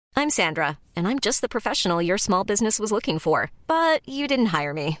I'm Sandra, and I'm just the professional your small business was looking for. But you didn't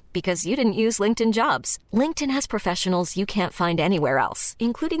hire me because you didn't use LinkedIn Jobs. LinkedIn has professionals you can't find anywhere else,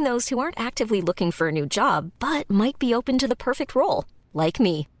 including those who aren't actively looking for a new job, but might be open to the perfect role, like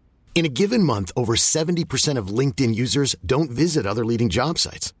me. In a given month, over 70% of LinkedIn users don't visit other leading job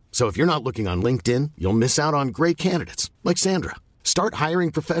sites. So if you're not looking on LinkedIn, you'll miss out on great candidates like Sandra. Start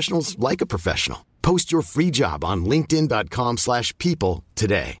hiring professionals like a professional. Post your free job on linkedin.com/people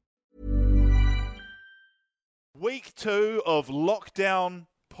today. Week 2 of lockdown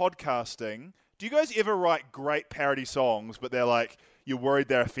podcasting. Do you guys ever write great parody songs, but they're like, you're worried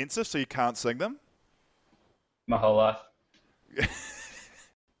they're offensive, so you can't sing them? My whole life.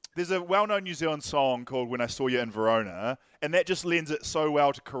 There's a well-known New Zealand song called When I Saw You in Verona, and that just lends it so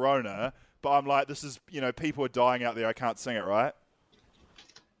well to Corona, but I'm like, this is, people are dying out there, I can't sing it, right?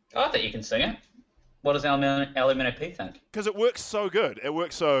 I think you can sing it. What does LMNOP think? Because it works so good. It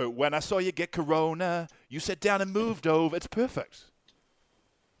works so, when I saw you get Corona, you sat down and moved over, it's perfect.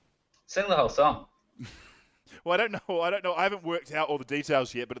 Sing the whole song. Well, I don't know. I haven't worked out all the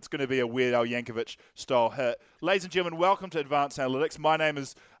details yet, but it's going to be a Weird Al Yankovic-style hit. Ladies and gentlemen, welcome to Advanced Analytics. My name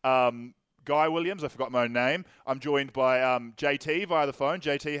is Guy Williams. I forgot my own name. I'm joined by JT via the phone.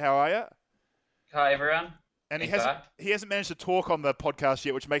 JT, how are you? Hi, everyone. And he hasn't managed to talk on the podcast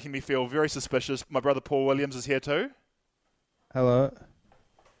yet, which is making me feel very suspicious. My brother Paul Williams is here too. Hello.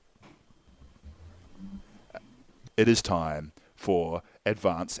 It is time for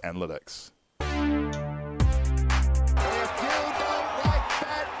Advanced Analytics.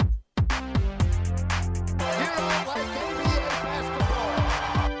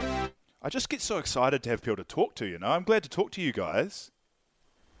 I just get so excited to have people to talk to, I'm glad to talk to you guys.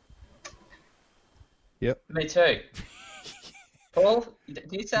 Yep. Me too. Paul,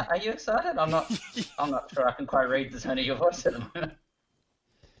 are you excited? I'm not sure I can quite read the tone of your voice at the moment.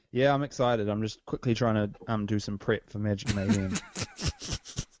 Yeah, I'm excited. I'm just quickly trying to do some prep for Magic Mayhem.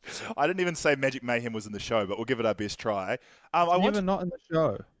 I didn't even say Magic Mayhem was in the show, but we'll give it our best try. Not in the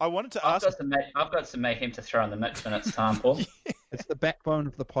show. I wanted to ask... I've got some Mayhem to throw in the mix when it's time, Paul. Yeah. It's the backbone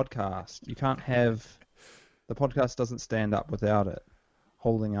of the podcast. You can't have... The podcast doesn't stand up without it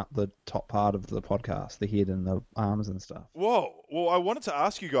holding up the top part of the podcast, the head and the arms and stuff. Whoa. Well, I wanted to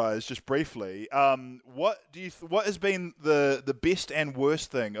ask you guys just briefly, what has been the best and worst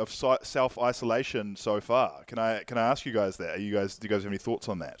thing of self-isolation so far? Can I ask you guys that? Do you guys have any thoughts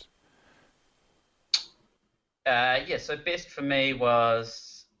on that? So best for me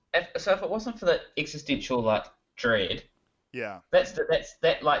was if it wasn't for the existential dread, yeah, that's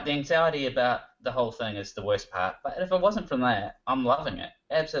the anxiety about the whole thing is the worst part. But if it wasn't from that, I'm loving it,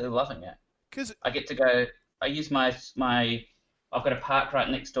 absolutely loving it. Because I get to go. I use my I've got a park right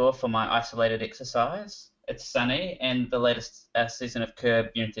next door for my isolated exercise. It's sunny, and the latest season of Curb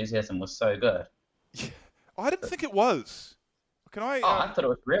Your Enthusiasm was so good. Yeah. I didn't think it was. I thought it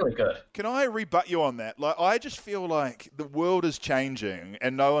was really good. Can I rebut you on that? I just feel like the world is changing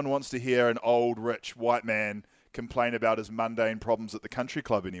and no one wants to hear an old, rich, white man complain about his mundane problems at the country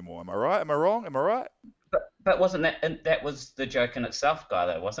club anymore. Am I right? Am I wrong? Am I right? But wasn't that was the joke in itself, Guy,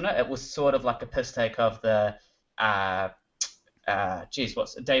 though, wasn't it? It was sort of like a piss take of the,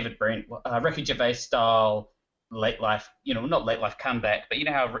 what's David Brent, Ricky Gervais style late life, not late life comeback, but you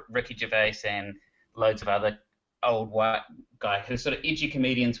know how Ricky Gervais and loads of other old white guy who sort of edgy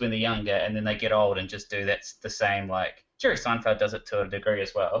comedians when they're younger and then they get old and just do that's the same, like Jerry Seinfeld does it to a degree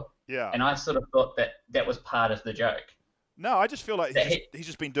as well. Yeah. And I sort of thought that was part of the joke. No, I just feel like he's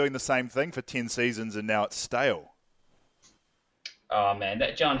just been doing the same thing for 10 seasons and now it's stale. Oh man,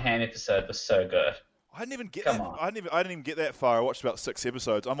 that John Hamm episode was so good. I didn't even get that. I didn't even get that far. I watched about 6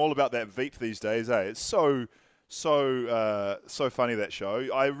 episodes. I'm all about that Veep these days, eh? It's so funny, that show.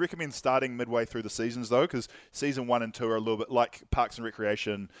 I recommend starting midway through the seasons though, because season 1 and 2 are a little bit like Parks and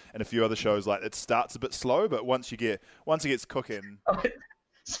Recreation and a few other shows. Like it starts a bit slow, but once it gets cooking. I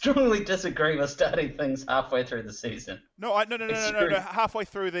strongly disagree with starting things halfway through the season. No. Halfway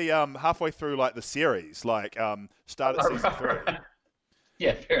through like the series, like start at season 3.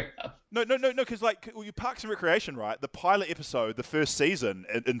 Yeah, fair enough. No, because you Parks and Recreation, right? The pilot episode, the first season,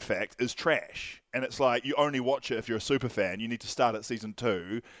 in fact, is trash. And it's like, you only watch it if you're a super fan. You need to start at season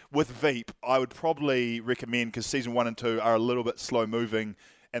 2. With Veep, I would probably recommend, because season 1 and 2 are a little bit slow-moving,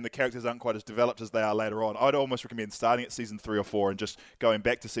 and the characters aren't quite as developed as they are later on. I'd almost recommend starting at season 3 or 4 and just going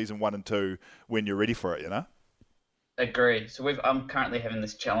back to season 1 and 2 when you're ready for it, Agreed. So I'm currently having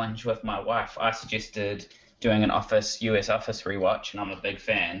this challenge with my wife. I suggested doing an US Office rewatch, and I'm a big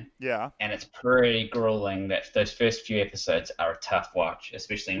fan. Yeah. And it's pretty grueling. That those first few episodes are a tough watch,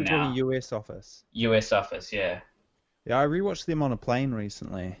 especially now. US Office. US Office, yeah. Yeah, I rewatched them on a plane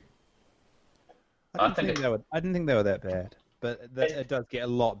recently. I didn't think they were that bad, but it does get a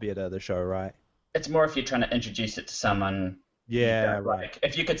lot better. The show, right? It's more if you're trying to introduce it to someone. Yeah, right. Like,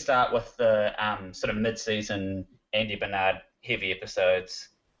 if you could start with the sort of mid-season Andy Bernard heavy episodes,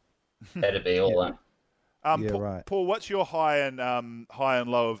 that'd be all in. Right. Paul, what's your high and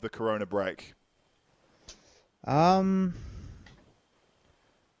low of the Corona break? High.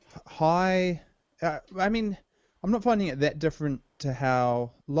 I mean, I'm not finding it that different to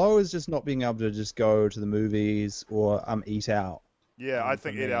how low is just not being able to just go to the movies or eat out. Yeah, I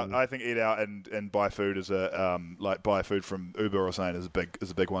think eat out and buy food is buy food from Uber or something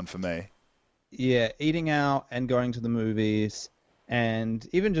is a big one for me. Yeah, eating out and going to the movies, and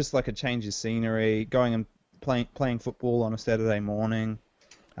even just like a change of scenery, going and playing football on a Saturday morning.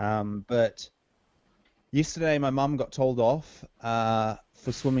 But yesterday, my mum got told off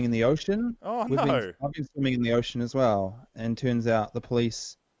for swimming in the ocean. Oh, I've been swimming in the ocean as well, and turns out the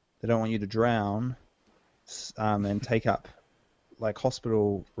police, they don't want you to drown and take up like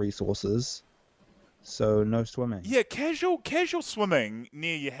hospital resources, so no swimming. Yeah, casual swimming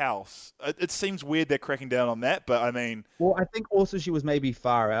near your house. It seems weird they're cracking down on that, but I mean... Well, I think also she was maybe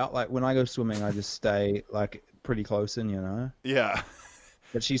far out. Like, when I go swimming, I just stay, like, pretty close in, you know? Yeah.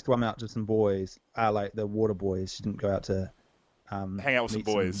 But she swam out to some boys, like the water boys. She didn't go out to... hang out with some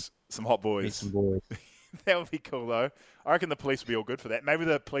boys. Some hot boys. Meet some boys. That would be cool, though. I reckon the police would be all good for that. Maybe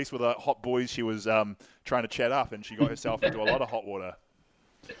the police were the hot boys she was trying to chat up, and she got herself into a lot of hot water.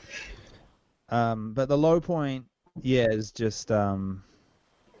 But the low point, is just... I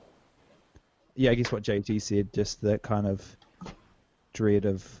guess what JT said, just the kind of dread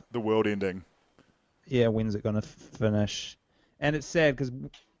of... The world ending. Yeah, when's it going to finish? And it's sad, because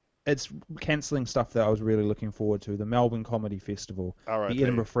it's cancelling stuff that I was really looking forward to. The Melbourne Comedy Festival. R.I.P. The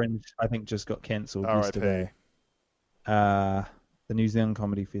Edinburgh Fringe, I think, just got cancelled R.I.P. yesterday. The New Zealand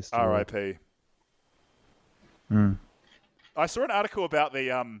Comedy Festival. R.I.P. I saw an article about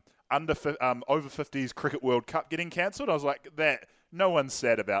the over 50s Cricket World Cup getting cancelled. I was like, no one's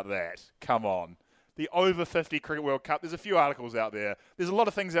sad about that. Come on. The over 50 Cricket World Cup, there's a few articles out there. There's a lot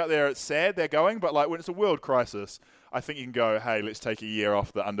of things out there, it's sad they're going, but like when it's a world crisis, I think you can go, hey, let's take a year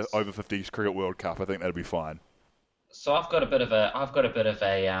off the over 50s Cricket World Cup. I think that'd be fine. So I've got a bit of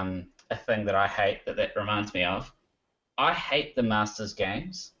a thing that I hate that reminds me of. I hate the Masters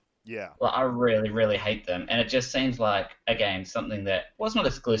games. Yeah. Well, I really, really hate them. And it just seems like, again, something that was not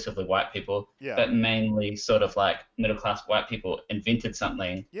exclusively white people, but mainly sort of like middle-class white people invented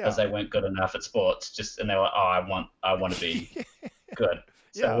something because they weren't good enough at sports. And they were like, oh, I want to be good.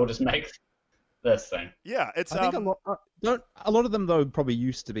 So we'll just make this thing. Yeah, it's... I think a lot of them, though, probably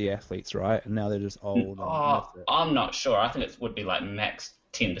used to be athletes, right? And now they're just old. I'm not sure. I think it would be like max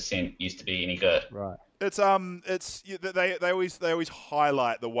 10% used to be any good. Right. It's they always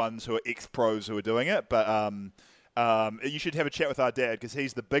highlight the ones who are ex-pros who are doing it, but you should have a chat with our dad because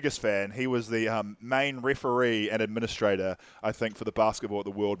he's the biggest fan. He was the main referee and administrator, I think, for the basketball at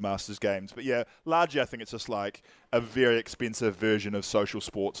the World Masters Games. But yeah, largely I think it's just like a very expensive version of social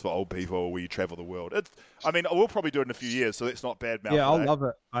sports for old people where you travel the world. We'll probably do it in a few years, so it's not bad mouth. Yeah, I'll love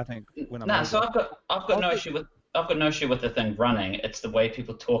it. I think when I'm so I've got no issue with the thing running. It's the way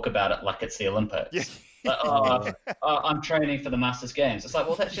people talk about it like it's the Olympics. Yeah. Like, I'm training for the Masters Games. It's like,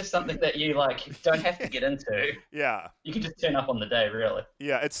 well, that's just something that you don't have to get into. Yeah. You can just turn up on the day, really.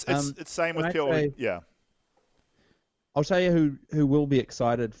 Yeah, it's same with people. Yeah. I'll tell you who will be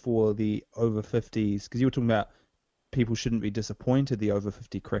excited for the over 50s, because you were talking about people shouldn't be disappointed the over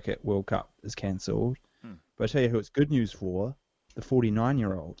 50 Cricket World Cup is cancelled. But I'll tell you who it's good news for, the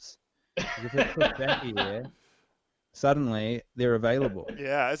 49-year-olds. If they put that here, suddenly they're available.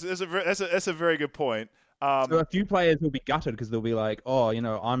 Yeah, that's a very good point. So a few players will be gutted because they'll be like,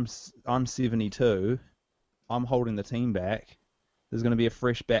 I'm 72, I'm holding the team back. There's going to be a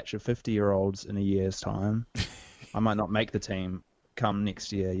fresh batch of 50-year-olds in a year's time. I might not make the team come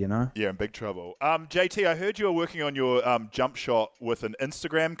next year, you know? Yeah, in big trouble. JT, I heard you were working on your jump shot with an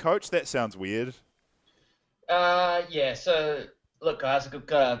Instagram coach. That sounds weird. Yeah, so look, guys, I've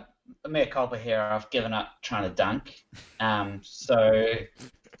got a mea culpa here. I've given up trying to dunk. So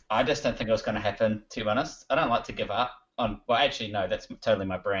I just don't think it was going to happen, to be honest. I don't like to give up. Well, actually, no, that's totally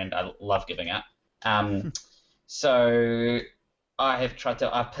my brand. I love giving up. So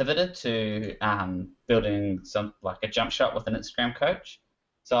I've pivoted to building a jump shot with an Instagram coach.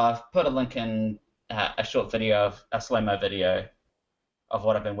 So I've put a link in a short video, a slow-mo video of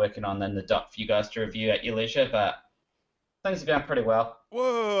what I've been working on in the doc for you guys to review at your leisure, but things are going pretty well.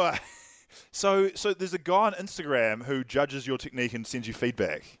 Whoa! So there's a guy on Instagram who judges your technique and sends you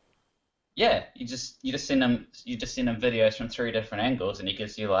feedback. Yeah, you just send him videos from 3 different angles, and he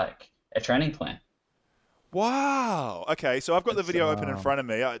gives you like a training plan. Wow. Okay, so I've got the video open in front of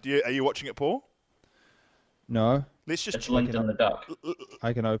me. Are you watching it, Paul? No. Let's just it's linked in the doc.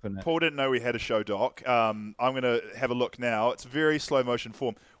 I can open it. Paul didn't know we had a show doc. I'm going to have a look now. It's very slow motion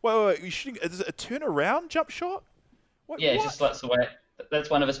form. Wait. Is it a turnaround jump shot? Yeah, just that's the way. That's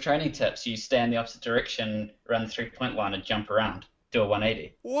one of his training tips. You stand the opposite direction, run the 3-point line, and jump around. Do a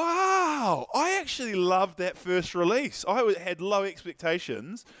 180. Wow. I actually loved that first release. I had low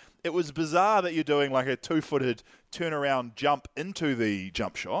expectations. It was bizarre that you're doing like a 2-footed turnaround jump into the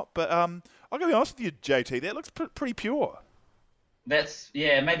jump shot. But I'm going to be honest with you, JT, that looks pretty pure. That's,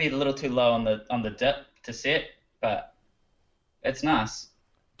 maybe a little too low on the dip to set, but it's nice.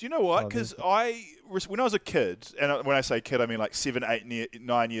 Do you know what? Because when I was a kid, and when I say kid, I mean like 7, 8,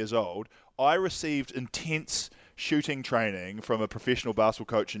 9 years old, I received intense shooting training from a professional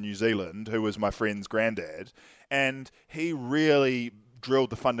basketball coach in New Zealand who was my friend's granddad, and he really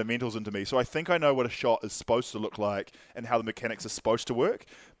drilled the fundamentals into me. So I think I know what a shot is supposed to look like and how the mechanics are supposed to work.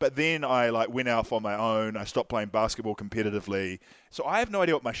 But then I went off on my own. I stopped playing basketball competitively. So I have no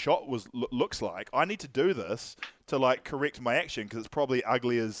idea what my shot looks like. I need to do this to correct my action because it's probably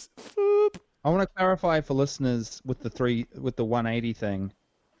ugly as foop. I want to clarify for listeners with the 180 thing.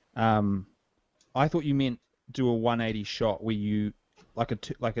 I thought you meant do a 180 shot where you like a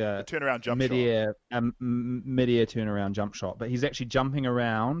turnaround jump mid-air turnaround jump shot, but he's actually jumping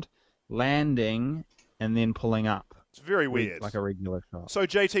around, landing, and then pulling up. It's very weird, like a regular shot. So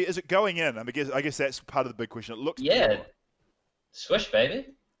JT, is it going in? I guess that's part of the big question. It looks pure. Swish, baby.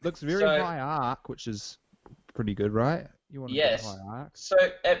 Looks very high arc, which is pretty good, right? You want yes. High arc. So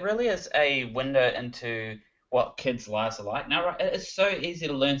it really is a window into what kids' lives are like. Now, it's so easy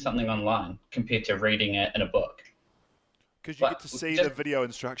to learn something online compared to reading it in a book. Because you get to see the video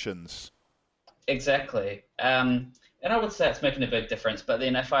instructions. Exactly. And I would say it's making a big difference. But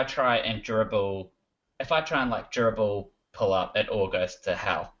then if I try and durable pull up, it all goes to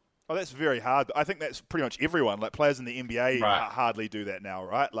hell. Oh, that's very hard. I think that's pretty much everyone. Like players in the NBA hardly do that now,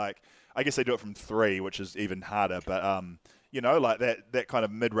 right? Like I guess they do it from 3, which is even harder. But like that kind of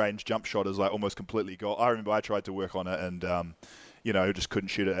mid-range jump shot is like almost completely goal. I remember I tried to work on it and just couldn't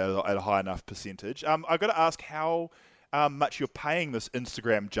shoot it at a high enough percentage. I've got to ask how much you're paying this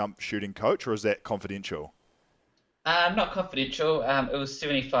Instagram jump shooting coach, or is that confidential? Not confidential. It was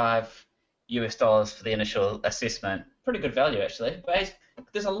 $75 for the initial assessment. Pretty good value, actually. But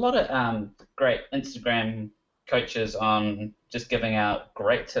there's a lot of great Instagram coaches on just giving out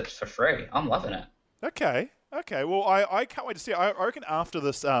great tips for free. I'm loving it. Okay. Well, I can't wait to see it. I reckon after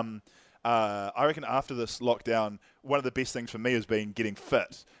this lockdown, one of the best things for me has been getting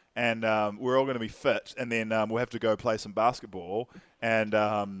fit. And we're all going to be fit, and then we'll have to go play some basketball. And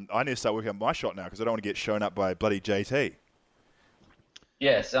I need to start working on my shot now because I don't want to get shown up by bloody JT.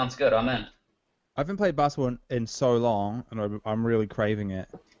 Yeah, sounds good. I'm in. I haven't played basketball in so long, and I'm really craving it.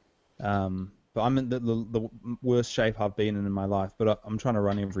 But I'm in the worst shape I've been in my life. But I'm trying to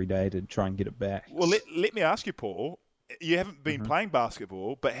run every day to try and get it back. Well, let me ask you, Paul. You haven't been playing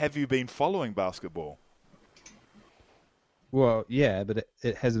basketball, but have you been following basketball? Well, yeah, but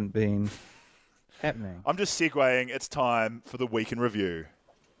it hasn't been happening. I'm just segueing. It's time for the Week in Review.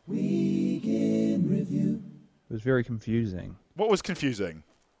 Week in Review. It was very confusing. What was confusing?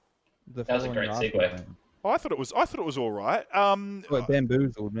 That was a great segue. Oh, I thought it was all right. It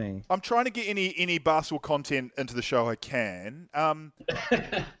bamboozled me. I'm trying to get any basketball content into the show I can.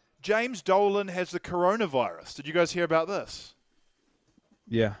 James Dolan has the coronavirus. Did you guys hear about this?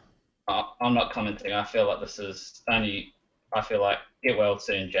 Yeah. I'm not commenting. I feel like this is only... I feel like, get well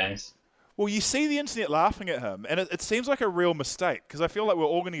soon, James. Well, you see the internet laughing at him, and it seems like a real mistake, because I feel like we're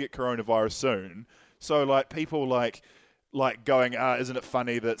all going to get coronavirus soon. So, people going, isn't it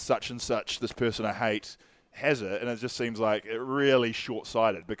funny that such and such, this person I hate, has it? And it just seems like really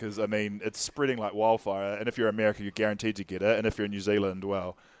short-sighted, because, it's spreading like wildfire, and if you're America, you're guaranteed to get it, and if you're in New Zealand,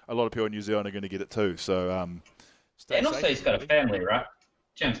 well, a lot of people in New Zealand are going to get it too. So, and also he's got a family, right?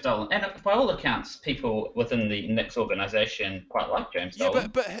 James Dolan. And by all accounts, people within the Knicks organisation quite like James Dolan.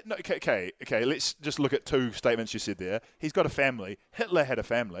 Okay, let's just look at 2 statements you said there. He's got a family. Hitler had a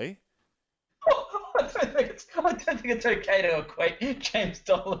family. I don't think it's okay to equate James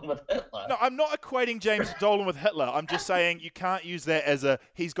Dolan with Hitler. No, I'm not equating James Dolan with Hitler. I'm just saying you can't use that as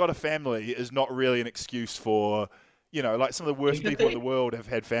he's got a family is not really an excuse for, some of the worst people in the world have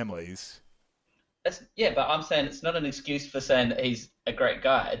had families. But I'm saying it's not an excuse for saying that he's a great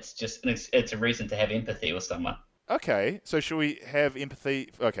guy. It's just it's a reason to have empathy with someone. Okay, so should we have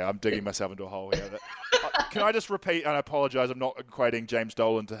empathy? Okay, I'm digging myself into a hole here. Can I just repeat and I apologise? I'm not equating James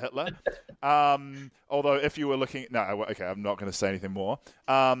Dolan to Hitler. Although if you were looking, no, okay, I'm not going to say anything more.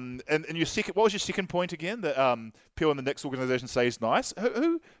 And your second, what was your second point again? That people in the Knicks organization say he's nice.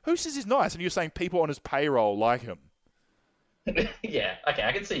 Who says he's nice? And you're saying people on his payroll like him. Yeah, okay,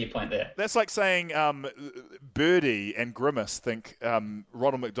 I can see your point there. That's like saying Birdie and Grimace think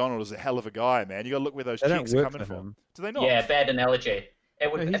Ronald McDonald is a hell of a guy, man. You got to look where those checks are coming from. Do they not? Yeah, bad analogy.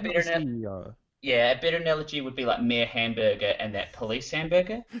 It would he's not the CEO. Yeah, a better analogy would be like Mayor Hamburger and that police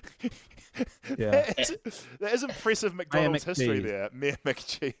hamburger. Yeah. That is impressive McDonald's history there. Mayor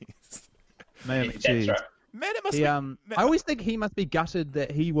McCheese. Mayor McCheese. That's right. Man, it must be... I always think he must be gutted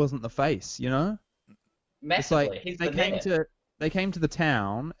that he wasn't the face, you know? Massively. It's like they came to the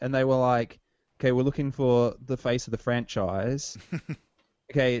town and they were like, okay, we're looking for the face of the franchise.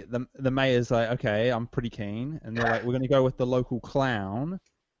 Okay, the mayor's like, okay, I'm pretty keen. And they're like, we're going to go with the local clown,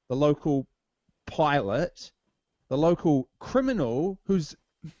 the local pilot, the local criminal who's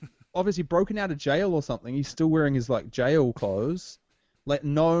obviously broken out of jail or something. He's still wearing his like jail clothes, like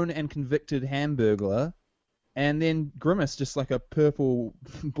known and convicted hamburglar, and then Grimace just like a purple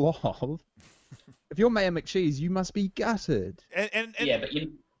blob. If you're Mayor McCheese, you must be gutted. And yeah,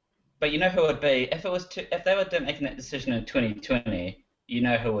 but you know who it would be if they were making that decision in 2020. You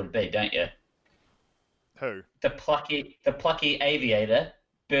know who it would be, don't you? Who? The plucky aviator,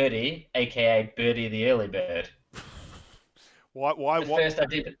 Birdie, aka Birdie the early bird. Why?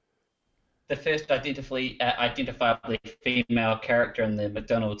 The first identifiably female character in the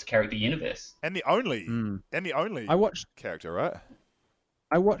McDonald's character universe. And the only. I watched character, right?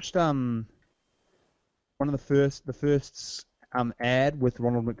 I watched one of the first ad with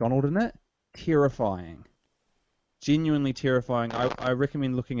Ronald McDonald in it. Terrifying. Genuinely terrifying. I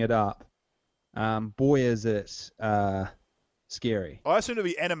recommend looking it up. Boy, is it scary. I assume to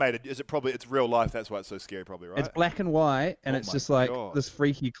be animated. Is it probably? It's real life. That's why it's so scary, probably, right? It's black and white, and it's just like this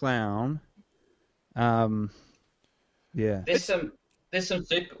freaky clown. Yeah. There's some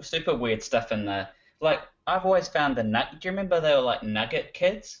super weird stuff in there. Like I've always found do you remember they were like Nugget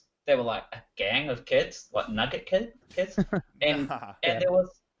kids? They were like a gang of kids, like Nugget kids. And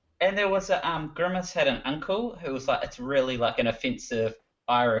there was a Grimace had an uncle who was like, it's really like an offensive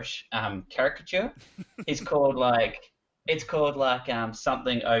Irish caricature. It's called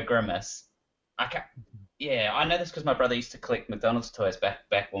something Grimace. I know this because my brother used to collect McDonald's toys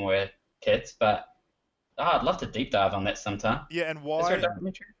back when we were kids, but I'd love to deep dive on that sometime. Yeah, and why? Is there a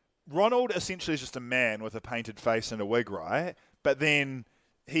documentary? Ronald essentially is just a man with a painted face and a wig, right? But then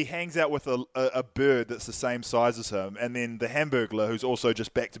he hangs out with a bird that's the same size as him, and then the Hamburglar, who's also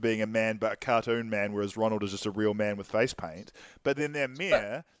just back to being a man but a cartoon man, whereas Ronald is just a real man with face paint. But then their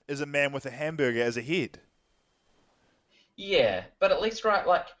mayor is a man with a hamburger as a head. Yeah, but at least, right,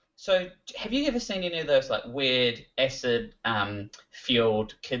 like, so have you ever seen any of those, like, weird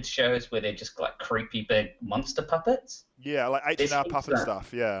acid-fueled kids shows where they're just, like, creepy big monster puppets? Yeah, like H&R puppet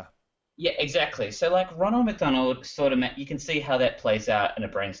stuff, yeah. Yeah, exactly. So, like, Ronald McDonald sort of, you can see how that plays out in a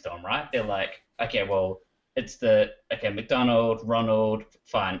brainstorm, right? They're like, okay, well, McDonald, Ronald,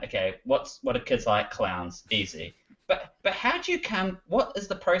 fine. Okay, what do kids like? Clowns, easy. But how do you what is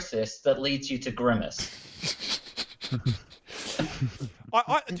the process that leads you to Grimace? Do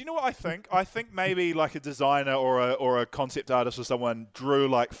you know what I think? I think maybe like a designer or a concept artist or someone drew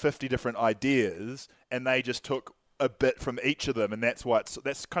like 50 different ideas and they just took a bit from each of them, and that's kind of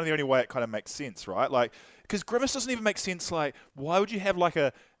the only way it kind of makes sense, right? Like, because Grimace doesn't even make sense. Like, why would you have like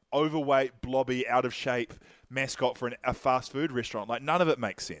a overweight, blobby, out of shape mascot for a fast food restaurant? Like, none of it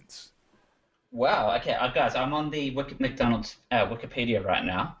makes sense. Wow. Okay, guys, I'm on the McDonald's Wikipedia right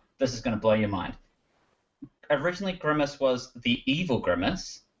now. This is going to blow your mind. Originally, Grimace was the evil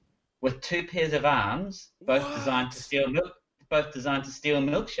Grimace with 2 pairs of arms, both designed to steal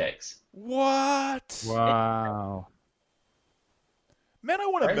milkshakes. What? Wow. Man, I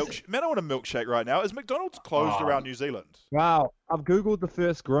want a milkshake right now. Is McDonald's closed around New Zealand? Wow. I've Googled the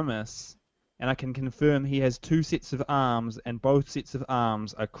first Grimace, and I can confirm he has 2 sets of arms, and both sets of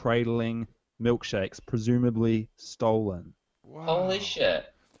arms are cradling milkshakes, presumably stolen. Wow. Holy shit.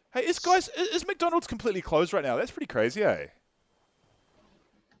 Hey, is McDonald's completely closed right now? That's pretty crazy, eh?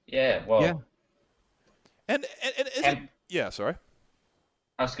 Yeah, well... Yeah. And is it... Yeah, sorry.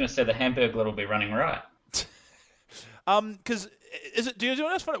 I was going to say the Hamburglar will be running right. Because do you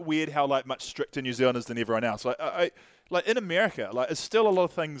guys find it weird how like much stricter New Zealand is than everyone else? Like, like in America, like it's still a lot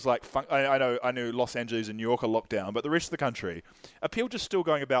of things like I know Los Angeles and New York are locked down, but the rest of the country, are people just still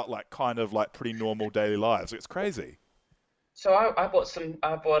going about like kind of like pretty normal daily lives? It's crazy. So I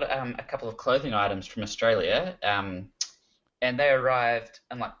bought a couple of clothing items from Australia, and they arrived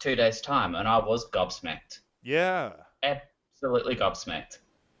in like 2 days' time, and I was gobsmacked. Yeah. Absolutely gobsmacked.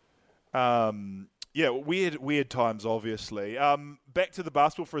 Yeah, weird times, obviously. Back to the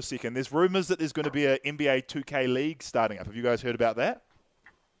basketball for a second. There's rumours that there's going to be a NBA 2K league starting up. Have you guys heard about that?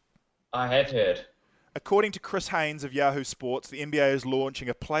 I have heard. According to Chris Haynes of Yahoo Sports, the NBA is launching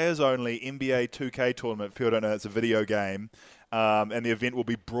a players-only NBA 2K tournament. If people don't know, it's a video game, and the event will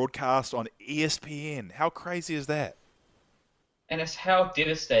be broadcast on ESPN. How crazy is that? And it's how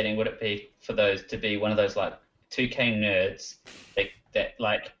devastating would it be for those to be one of those like 2K nerds that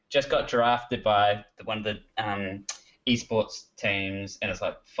like just got drafted by one of the esports teams, and it's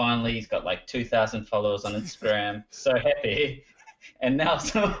like finally he's got like 2,000 followers on Instagram, so happy, and now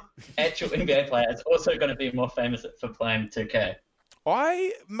some actual NBA player is also going to be more famous for playing 2K.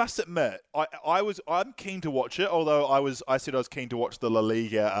 I must admit, I'm keen to watch it. Although I said I was keen to watch the La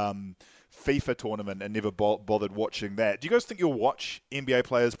Liga FIFA tournament and never bothered watching that. Do you guys think you'll watch NBA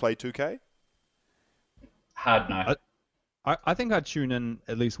players play 2K? Hard no. I think I'd tune in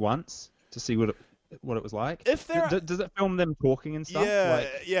at least once to see what it was like. If does it film them talking and stuff?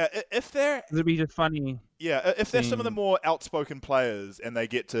 Yeah. If they're, does it be just funny? Yeah, if they're some of the more outspoken players and they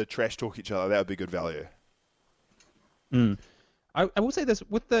get to trash talk each other, that would be good value. I will say this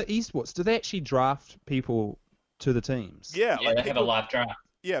with the esports: do they actually draft people to the teams? Yeah, like they have a live draft.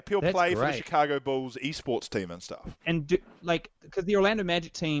 Yeah, people That's play great. for the Chicago Bulls esports team and stuff. And because the Orlando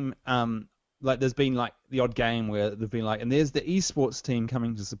Magic team, there's been like the odd game where they've been like, and there's the esports team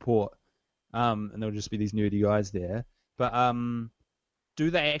coming to support, and there'll just be these nerdy guys there. But do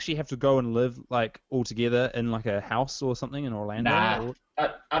they actually have to go and live like all together in like a house or something in Orlando? Nah,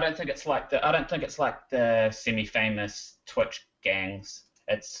 I don't think it's like the semi-famous Twitch gangs.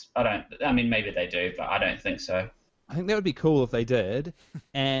 I mean, maybe they do, but I don't think so. I think that would be cool if they did.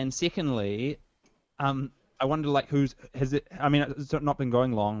 And secondly, I wonder like I mean, it's not been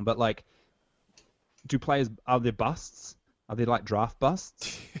going long, but like, are there busts? Are there like draft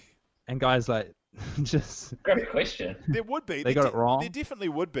busts? And guys like just great question. There would be. They got it wrong. There definitely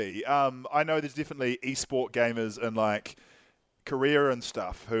would be. I know there's definitely esport gamers and like career and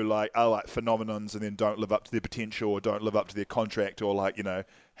stuff who like are like phenomenons and then don't live up to their potential or don't live up to their contract or like, you know,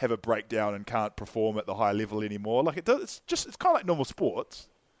 have a breakdown and can't perform at the high level anymore. Like it's kind of like normal sports.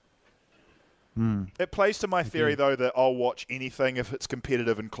 It plays to my theory though that I'll watch anything if it's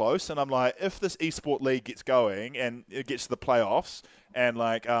competitive and close, and I'm like, if this esport league gets going and it gets to the playoffs and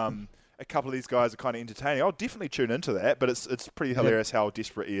like a couple of these guys are kind of entertaining, I'll definitely tune into that. But it's pretty hilarious how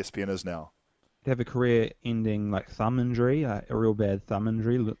desperate ESPN is now. To have a career-ending like thumb injury, a real bad thumb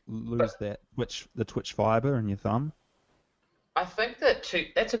injury, lose the Twitch fiber in your thumb. I think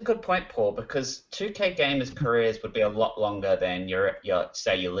that's a good point, Paul, because 2K gamers' careers would be a lot longer than your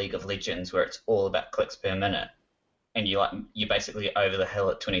League of Legends, where it's all about clicks per minute, and you're basically over the hill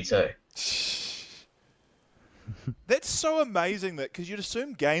at 22. That's so amazing that because you'd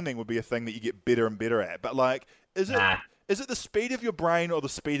assume gaming would be a thing that you get better and better at, but like, is it the speed of your brain or the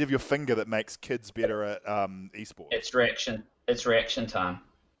speed of your finger that makes kids better at esports? It's reaction time.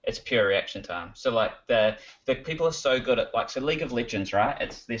 It's pure reaction time. So like the people are so good at like, so League of Legends, right?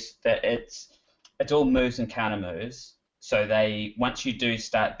 It's all moves and counter moves. So once you do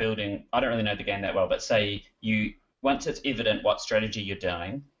start building, I don't really know the game that well, but once it's evident what strategy you're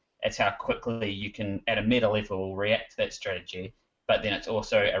doing, it's how quickly you can at a meta level react to that strategy. But then it's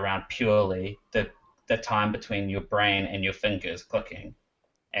also around purely the time between your brain and your fingers clicking.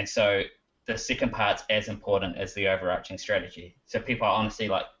 And so the second part's as important as the overarching strategy. So people honestly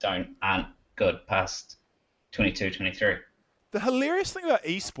aren't good past 22, 23. The hilarious thing about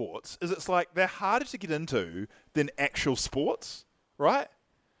esports is it's like they're harder to get into than actual sports, right?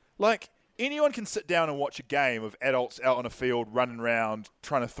 Like anyone can sit down and watch a game of adults out on a field running around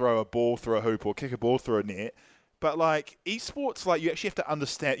trying to throw a ball through a hoop or kick a ball through a net. But like esports, like you actually have to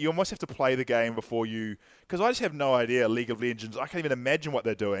understand. You almost have to play the game before you. Because I just have no idea. League of Legends, I can't even imagine what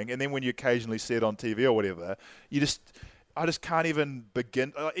they're doing. And then when you occasionally see it on TV or whatever, I just can't even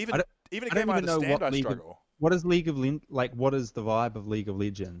begin. Even a game I understand, I struggle. What is League of like? What is the vibe of League of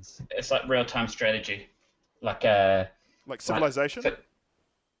Legends? It's like real time strategy, like Civilization.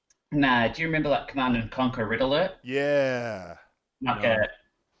 Nah, do you remember like Command and Conquer Red Alert? Yeah.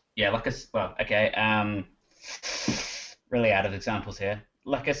 Really out of examples here.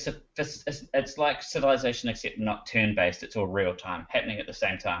 It's like Civilization, except not turn-based. It's all real-time, happening at the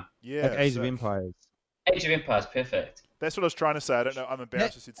same time. Yeah, like Age of Empires. Age of Empires, perfect. That's what I was trying to say. I don't know. I'm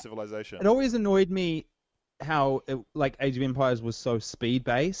embarrassed to say Civilization. It always annoyed me how Age of Empires was so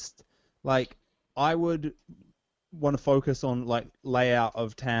speed-based. Like, I would want to focus on like layout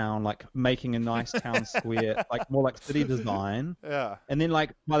of town, like making a nice town square, like more like city design. Yeah. And then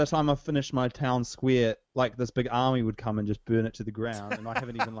like by the time I finished my town square, like this big army would come and just burn it to the ground, and I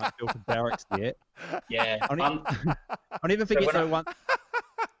haven't even like built a barracks yet. Yeah. I'll never forget though once.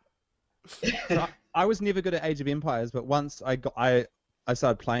 So I was never good at Age of Empires, but once I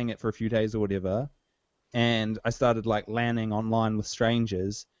started playing it for a few days or whatever, and I started like landing online with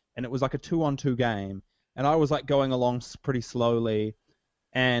strangers, and it was like a 2-on-2 game. And I was like going along pretty slowly,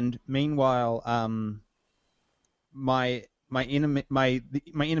 and meanwhile, my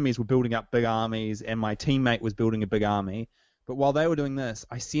enemies were building up big armies, and my teammate was building a big army. But while they were doing this,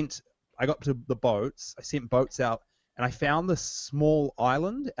 I got to the boats. I sent boats out, and I found this small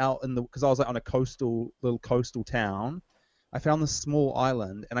island out because I was like on a little coastal town. I found this small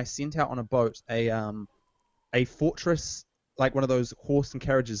island, and I sent out on a boat a fortress, like one of those horse and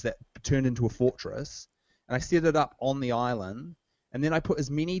carriages that turned into a fortress. And I set it up on the island, and then I put as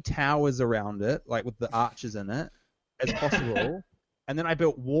many towers around it, like with the arches in it, as possible. And then I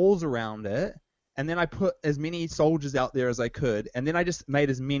built walls around it, and then I put as many soldiers out there as I could, and then I just made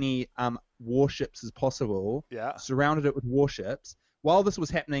as many warships as possible, surrounded it with warships. While this was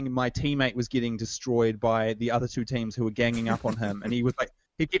happening, my teammate was getting destroyed by the other two teams who were ganging up on him, and he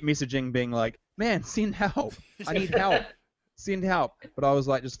kept messaging, being like, "Man, send help! I need help! Send help!" But I was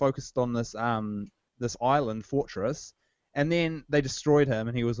like just focused on this island fortress, and then they destroyed him,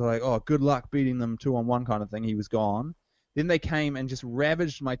 and he was like, "Oh, good luck beating them 2-on-1 kind of thing." He was gone. Then they came and just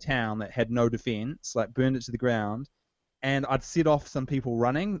ravaged my town that had no defense, like burned it to the ground, and I'd set off some people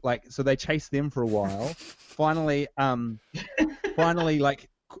running, like, so they chased them for a while. Finally, like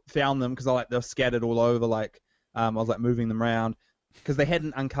found them because they're scattered all over, like I was like moving them around because they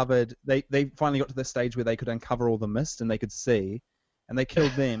hadn't uncovered. They finally got to the stage where they could uncover all the mist and they could see. And they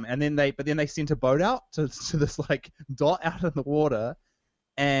killed them, and then they sent a boat out to this like dot out in the water,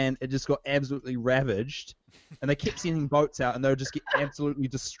 and it just got absolutely ravaged. And they kept sending boats out, and they would just get absolutely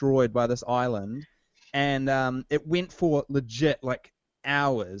destroyed by this island. And it went for legit like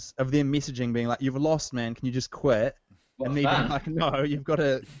hours of them messaging, being like, "You've lost, man. Can you just quit?" And me being like, "No, you've got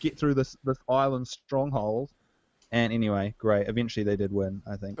to get through this island stronghold." And anyway, great. Eventually, they did win.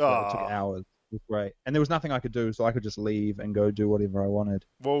 I think it took hours. It was great, and there was nothing I could do, so I could just leave and go do whatever I wanted.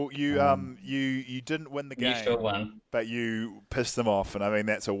 Well, you didn't win the game, you still won, but you pissed them off, and I mean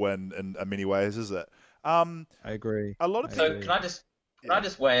that's a win in many ways, is it? I agree. A lot of people. So can I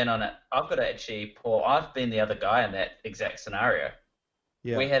just weigh in on it? I've got to actually, Paul. I've been the other guy in that exact scenario.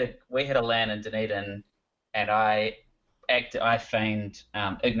 Yeah. We had a LAN in Dunedin, and I feigned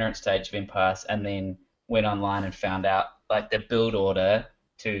ignorant stage of Empires, and then went online and found out like the build order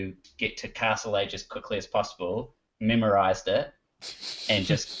to get to Castle Age as quickly as possible, memorized it, and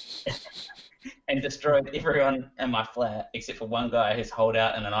just and destroyed everyone in my flat except for one guy who's holed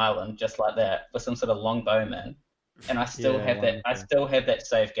out in an island just like that with some sort of long bowman. And I still have that. I still have that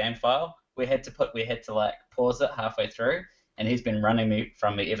saved game file. We had to like pause it halfway through, and he's been running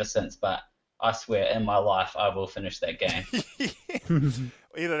from me ever since. But I swear, in my life, I will finish that game.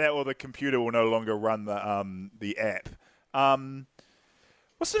 Either that, or the computer will no longer run the app.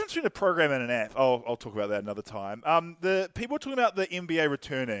 What's the difference between a program and an app? I'll talk about that another time. The people are talking about the NBA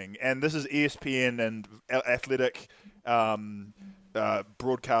returning, and this is ESPN and athletic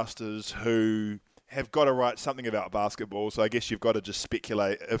broadcasters who have got to write something about basketball. So I guess you've got to just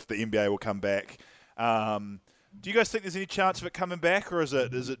speculate if the NBA will come back. Do you guys think there's any chance of it coming back, or is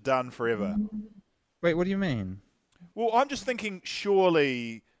it done forever? Wait, what do you mean? Well, I'm just thinking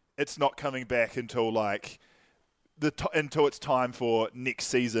surely it's not coming back until like until it's time for next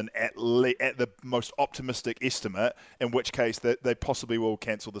season at the most optimistic estimate, in which case that they possibly will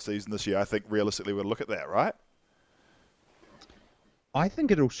cancel the season this year. I think realistically we'll look at that, right? I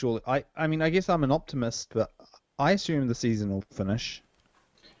think it'll surely. I mean, I guess I'm an optimist, but I assume the season will finish.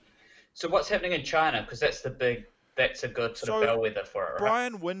 So what's happening in China? Because that's a good sort of bellwether for it, right?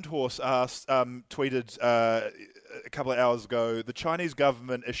 Brian Windhorse tweeted a couple of hours ago, the Chinese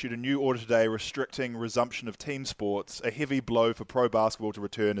government issued a new order today restricting resumption of team sports, a heavy blow for pro basketball to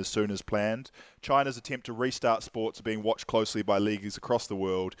return as soon as planned. China's attempt to restart sports are being watched closely by leagues across the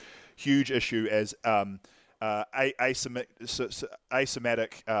world. Huge issue as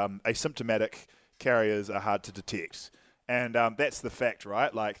asymptomatic carriers are hard to detect. And that's the fact,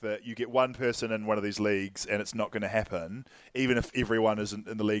 right? Like that you get one person in one of these leagues and it's not going to happen, even if everyone is in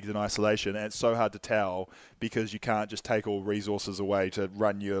the league in isolation. And it's so hard to tell because you can't just take all resources away to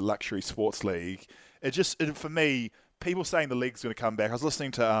run your luxury sports league. For me, people saying the league's going to come back. I was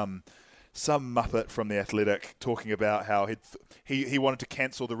listening to some muppet from The Athletic talking about how he wanted to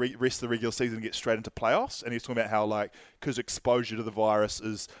cancel the rest of the regular season and get straight into playoffs, and he was talking about how, like, because exposure to the virus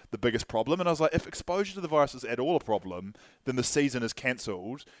is the biggest problem. And I was like, if exposure to the virus is at all a problem, then the season is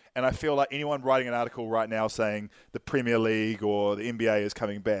cancelled. And I feel like anyone writing an article right now saying the Premier League or the NBA is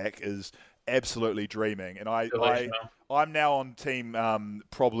coming back is absolutely dreaming. And I'm now on team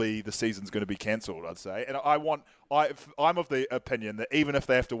probably the season's going to be cancelled, I'd say. And I'm of the opinion that even if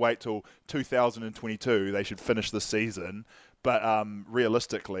they have to wait till 2022, they should finish the season. But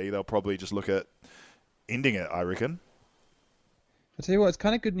realistically, they'll probably just look at ending it, I reckon. I tell you what, it's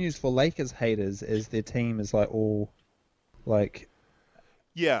kind of good news for Lakers haters is their team is like all like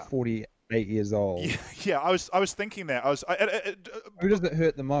 48 years old. Yeah, I was thinking that. Who does it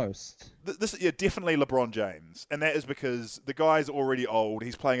hurt the most? Definitely LeBron James, and that is because the guy's already old.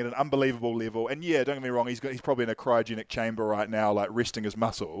 He's playing at an unbelievable level, and don't get me wrong, he's probably in a cryogenic chamber right now, like resting his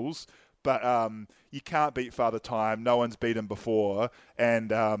muscles. But you can't beat Father Time. No one's beat him before,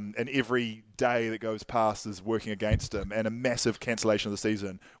 and every day that goes past is working against him, and a massive cancellation of the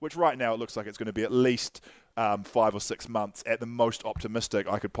season, which right now it looks like it's going to be at least 5 or 6 months at the most optimistic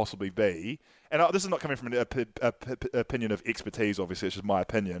I could possibly be. And this is not coming from an opinion of expertise, obviously, it's just my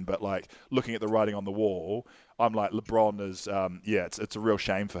opinion, but like looking at the writing on the wall, I'm like, LeBron is, it's a real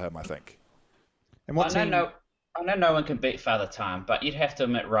shame for him, I think. And I know no one can beat Father Time, but you'd have to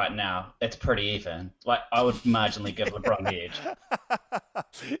admit right now it's pretty even. Like, I would marginally give LeBron the edge.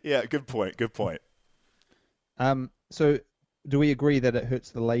 Yeah, good point. So do we agree that it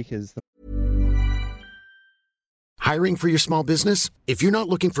hurts the Lakers? Hiring for your small business? If you're not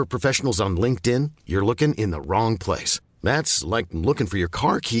looking for professionals on LinkedIn, you're looking in the wrong place. That's like looking for your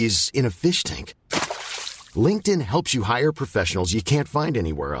car keys in a fish tank. LinkedIn helps you hire professionals you can't find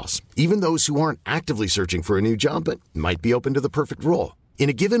anywhere else, even those who aren't actively searching for a new job but might be open to the perfect role. In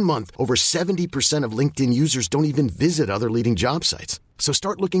a given month, over 70% of LinkedIn users don't even visit other leading job sites. So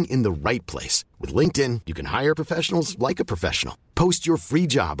start looking in the right place. With LinkedIn, you can hire professionals like a professional. Post your free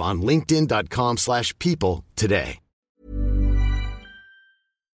job on linkedin.com/people today.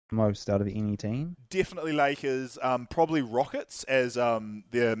 Most out of any team? Definitely Lakers, probably Rockets, as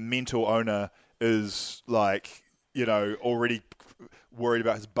their mental owner is like, already worried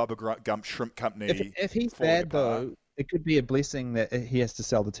about his Bubba Gump Shrimp Company. If he's bad, though, it could be a blessing that he has to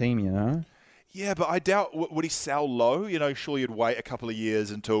sell the team, Yeah, but I doubt, would he sell low? Surely you'd wait a couple of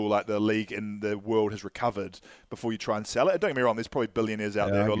years until like the league and the world has recovered before you try and sell it. Don't get me wrong, there's probably billionaires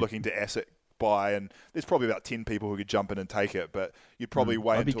out there who are looking to asset buy, and there's probably about 10 people who could jump in and take it, but you'd probably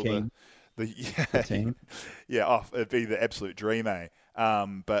wait until the team. It'd be the absolute dream, eh?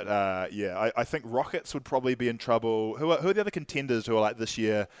 I think Rockets would probably be in trouble. Who are the other contenders who are like this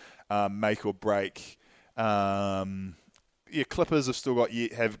year, make or break? Clippers have still got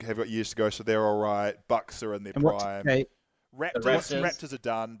have got years to go, so they're all right. Bucks are in their prime. Raptors are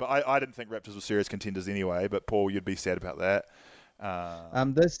done, but I didn't think Raptors were serious contenders anyway. But Paul, you'd be sad about that.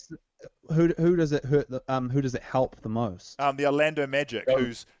 Who does it hurt? Who does it help the most? The Orlando Magic,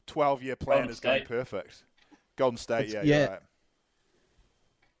 whose 12-year plan is going perfect. Golden State, you're right.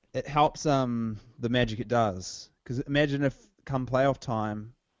 It helps the Magic. It does, because imagine if come playoff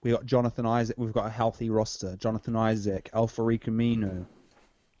time we got Jonathan Isaac. We've got a healthy roster. Jonathan Isaac, Alfred Camino.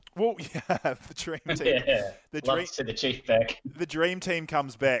 Well, the dream team. To the Chief back. The dream team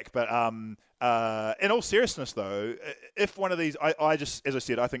comes back, but in all seriousness, though, if one of these, I just, as I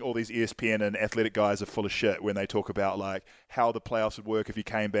said, I think all these ESPN and athletic guys are full of shit when they talk about like how the playoffs would work if you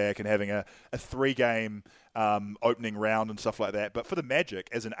came back and having a 3-game opening round and stuff like that. But for the Magic,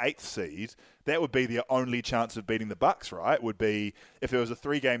 as an 8th seed, that would be the only chance of beating the Bucks, right? Would be if there was a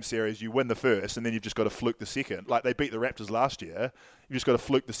 3-game series, you win the first, and then you've just got to fluke the second. Like they beat the Raptors last year, you just got to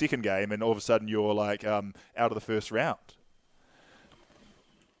fluke the second game, and all of a sudden you're like out of the first round.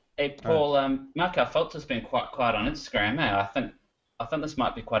 Hey Paul, Markel Fultz has been quite quiet on Instagram. I think this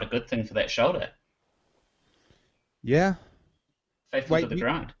might be quite a good thing for that shoulder. Yeah. Faithful to the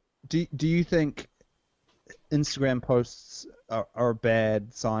grind. Do you think Instagram posts are a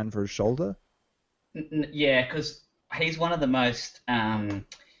bad sign for his shoulder? Yeah, because he's one of the most pendulum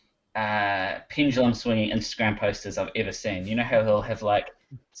swinging Instagram posters I've ever seen. You know how he'll have like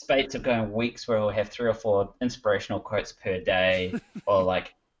spates of going weeks where he'll have 3 or 4 inspirational quotes per day, or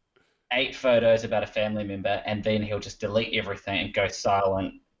like 8 photos about a family member, and then he'll just delete everything and go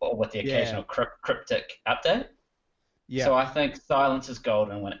silent, or with the occasional cryptic update. Yeah. So I think silence is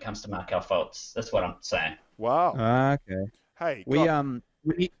golden when it comes to Markel Fultz. That's what I'm saying. Wow. Okay. Hey, when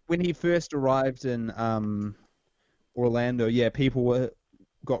he first arrived in Orlando, people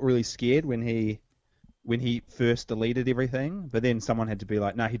got really scared when he when he first deleted everything, but then someone had to be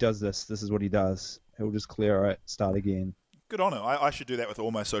like, no, he does this. This is what he does. He'll just clear it, start again. Good on him. I should do that with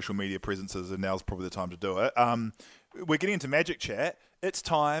all my social media presences, and now's probably the time to do it. We're getting into Magic Chat. It's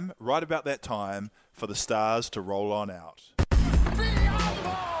time, right about that time, for the stars to roll on out.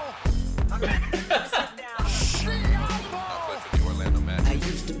 I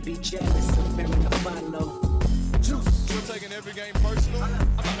used to be jealous of Mary Apollo. Juice. You're taking every game personal? I'm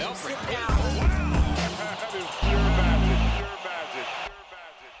a Alfred.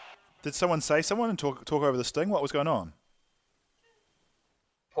 Did someone say someone and talk over the sting? What was going on?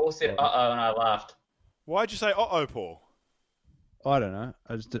 Paul said, uh-oh, and I laughed. Why'd you say, uh-oh, Paul? I don't know.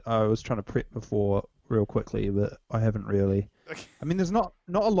 I was trying to prep before real quickly, but I haven't really. Okay. I mean, there's not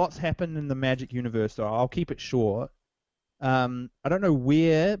a lot's happened in the Magic universe, so I'll keep it short. I don't know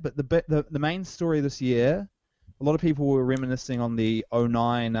where, but the main story this year, a lot of people were reminiscing on the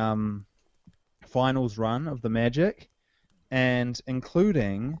 2009 finals run of the Magic, and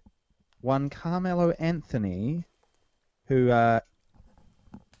including one Carmelo Anthony, who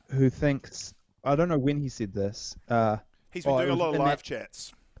thinks, I don't know when he said this. He's been doing a lot of live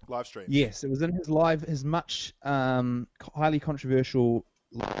chats, live streams. Yes, it was in his much highly controversial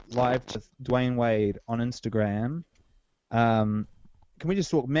live with Dwayne Wade on Instagram. Can we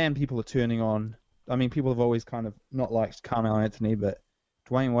just talk? Man, people are turning on. I mean, people have always kind of not liked Carmelo Anthony, but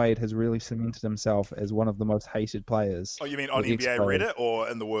Dwayne Wade has really cemented himself as one of the most hated players. Oh, you mean on NBA Reddit or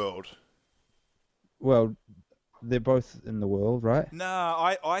in the world? Well, they're both in the world, right? No,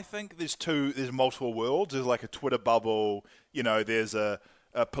 I think there's multiple worlds. There's like a Twitter bubble, there's a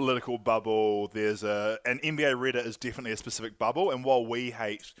political bubble, there's an NBA Reddit is definitely a specific bubble, and while we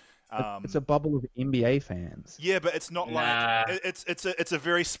hate... it's a bubble of NBA fans. Yeah, but it's not like... It's a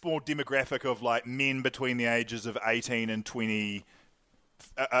very small demographic of like men between the ages of 18 and 20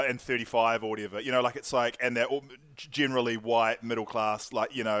 and 35 or whatever. It's like... And they're all generally white, middle class,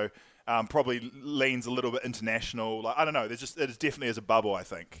 probably leans a little bit international. I don't know. It definitely is a bubble, I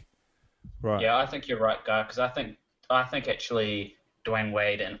think. Right. Yeah, I think you're right, Guy, because I think actually Dwayne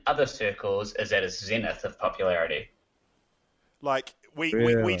Wade in other circles is at his zenith of popularity. Like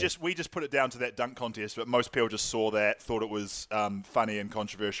we just put it down to that dunk contest, but most people just saw that, thought it was funny and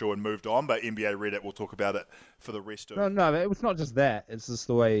controversial, and moved on. But NBA Reddit will talk about it for the rest of. No, it was not just that. It's just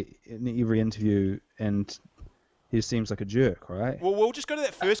the way in every interview and. He seems like a jerk, right? Well, we'll just go to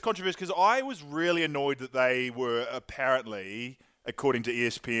that first controversy, because I was really annoyed that they were apparently, according to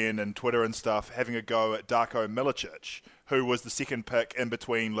ESPN and Twitter and stuff, having a go at Darko Milicic, who was the second pick in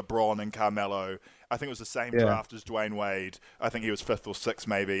between LeBron and Carmelo. I think it was the same draft as Dwayne Wade. I think he was 5th or 6th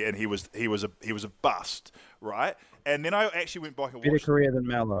maybe, and he was a bust, right? And then I actually went back and watched... Better career than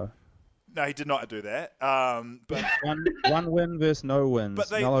Melo. No, he did not do that. But one win versus no wins.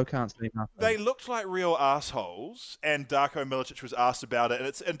 But Melo can't say nothing. They looked like real assholes, and Darko Milicic was asked about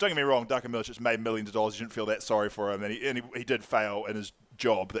it. And don't get me wrong, Darko Milicic made millions of dollars. You shouldn't feel that sorry for him, and he did fail in his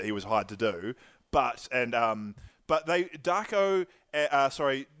job that he was hired to do.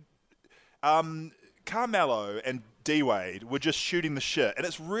 Carmelo and D-Wade were just shooting the shit, and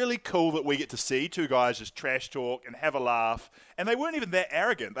it's really cool that we get to see two guys just trash talk and have a laugh, and they weren't even that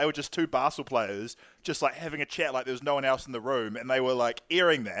arrogant. They were just two basketball players just like having a chat like there was no one else in the room, and they were like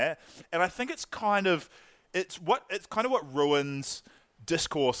airing that. And I think it's kind of what ruins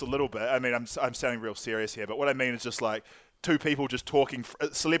discourse a little bit. I mean, I'm sounding real serious here, but what I mean is just like two people just talking,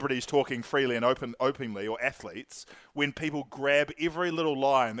 celebrities talking freely and openly, or athletes, when people grab every little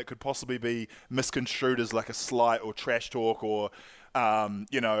line that could possibly be misconstrued as like a slight or trash talk or,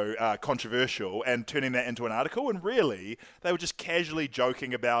 controversial, and turning that into an article. And really, they were just casually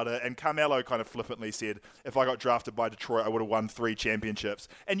joking about it. And Carmelo kind of flippantly said, if I got drafted by Detroit, I would have won 3 championships.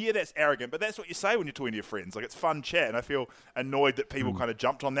 And yeah, that's arrogant, but that's what you say when you're talking to your friends. Like, it's fun chat. And I feel annoyed that people kind of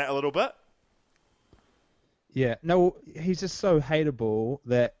jumped on that a little bit. Yeah, no, he's just so hateable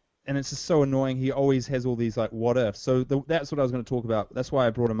and it's just so annoying. He always has all these like what ifs. So that's what I was going to talk about. That's why I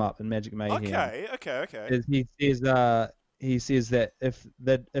brought him up in Magic Mayhem. Okay. He says that if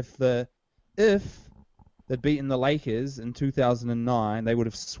they'd beaten the Lakers in 2009, they would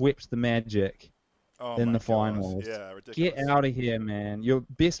have swept the Magic in the finals. Yeah, ridiculous. Get out of here, man. You're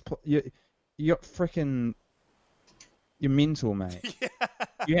freaking. You're mental, mate.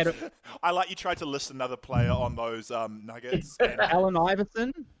 Yeah. I like you tried to list another player on those Nuggets. Allen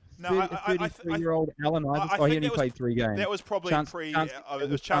Iverson? No, 33-year-old Allen Iverson. He only played 3 games. That was probably it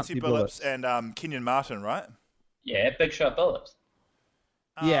was Chauncey Billups and Kenyon Martin, right? Yeah, Big Shot Billups.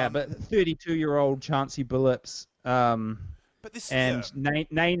 Yeah, but 32-year-old Chauncey Billups.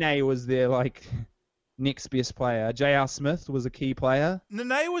 Nene was their next best player. J.R. Smith was a key player.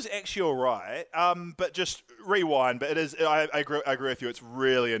 Nene was actually all right, but just rewind. But it is, I agree with you, it's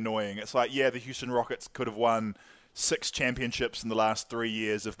really annoying. It's like, yeah, the Houston Rockets could have won 6 championships in the last 3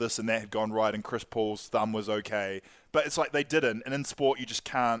 years if this and that had gone right and Chris Paul's thumb was okay. But it's like they didn't. And in sport, you just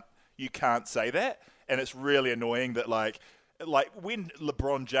can't say that. And it's really annoying that like when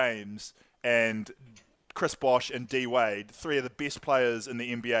LeBron James and Chris Bosh and D Wade, 3 of the best players in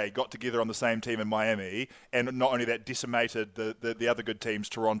the NBA, got together on the same team in Miami, and not only that, decimated the other good teams,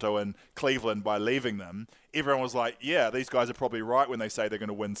 Toronto and Cleveland, by leaving them. Everyone was like, yeah, these guys are probably right when they say they're going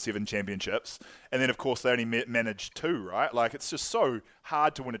to win 7 championships. And then, of course, they only managed 2, right? Like, it's just so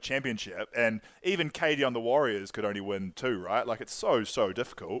hard to win a championship. And even KD on the Warriors could only win 2, right? Like, it's so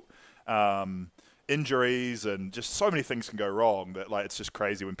difficult. Injuries and just so many things can go wrong that like it's just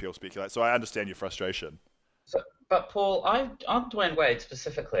crazy when people speculate. So I understand your frustration. But Paul, on Dwayne Wade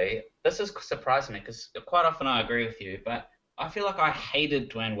specifically, this has surprised me because quite often I agree with you, but I feel like I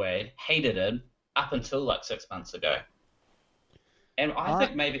hated Dwayne Wade, hated him up until like 6 months ago. And I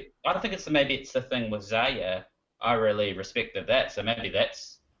think maybe it's the thing with Zaya. I really respected that, so maybe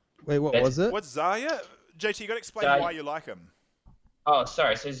that's. Wait, what was it? What's Zaya? JT, you got to explain why you like him. Oh,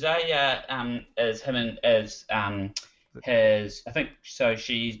 sorry. So Zaya is him and is his. I think so.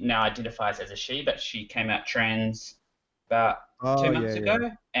 She now identifies as a she, but she came out trans about 2 months ago,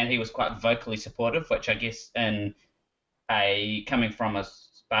 and he was quite vocally supportive, which I guess in coming from a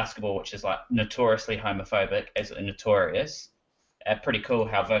basketball, which is like notoriously homophobic, as notorious. Pretty cool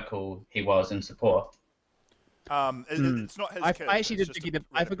how vocal he was in support. It's not his kid. I actually did think it.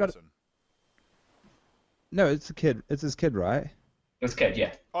 I forgot. No, it's a kid. It's his kid, right? It's kid,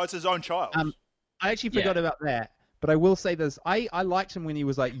 yeah. Oh, it's his own child. I actually forgot about that, but I will say this: I liked him when he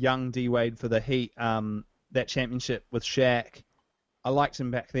was like young D Wade for the Heat. That championship with Shaq, I liked him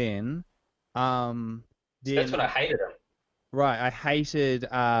back then. That's when I hated him. Right, I hated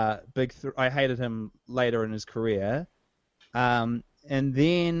I hated him later in his career, and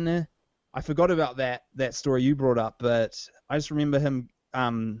then I forgot about that story you brought up, but I just remember him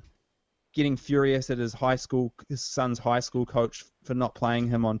getting furious at his son's high school coach for not playing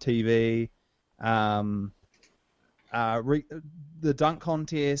him on TV, the dunk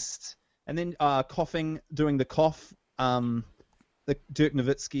contest, and then doing the cough, the Dirk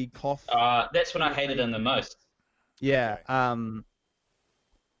Nowitzki cough. That's when I hated him the most. Yeah, okay.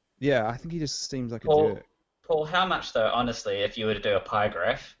 Yeah, I think he just seems like a jerk. Paul, how much though, honestly, if you were to do a pie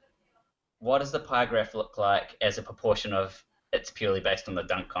graph, what does the pie graph look like as a proportion of it's purely based on the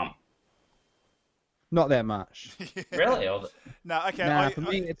dunk comp? Not that much. Really? No, okay. Nah, for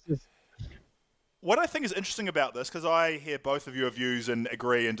me, it's just... What I think is interesting about this, because I hear both of your views and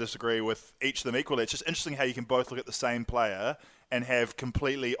agree and disagree with each of them equally, it's just interesting how you can both look at the same player and have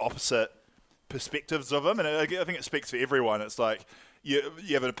completely opposite perspectives of him. And I think it speaks for everyone. It's like you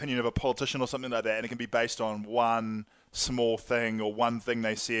have an opinion of a politician or something like that, and it can be based on one small thing or one thing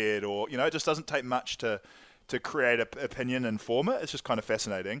they said, or, it just doesn't take much to create an opinion and form it. It's just kind of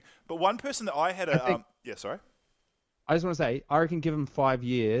fascinating. But one person that I had yeah, sorry? I just want to say, I reckon give him 5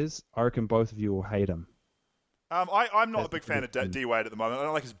 years, I reckon both of you will hate him. I'm not a big fan of D-Wade at the moment. I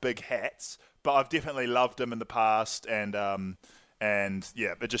don't like his big hats, but I've definitely loved him in the past, and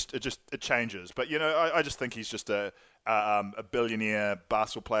yeah, it changes. But, I just think he's just a billionaire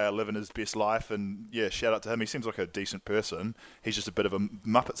basketball player living his best life, and yeah, shout out to him. He seems like a decent person. He's just a bit of a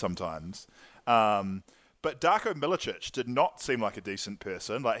muppet sometimes. But Darko Milicic did not seem like a decent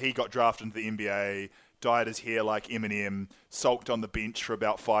person. Like, he got drafted into the NBA, dyed his hair like Eminem, sulked on the bench for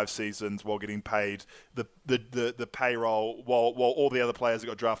about 5 seasons while getting paid the payroll, while all the other players that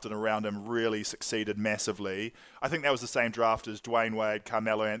got drafted around him really succeeded massively. I think that was the same draft as Dwayne Wade,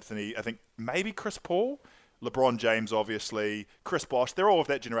 Carmelo Anthony, I think maybe Chris Paul, LeBron James, obviously, Chris Bosh. They're all of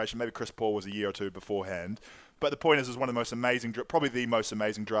that generation. Maybe Chris Paul was a year or two beforehand. But the point is, it was one of the most amazing, probably the most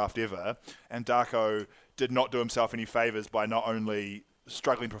amazing draft ever. And Darko did not do himself any favors by not only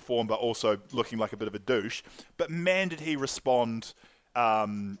struggling to perform, but also looking like a bit of a douche. But man, did he respond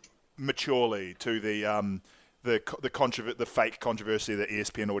maturely to the fake controversy that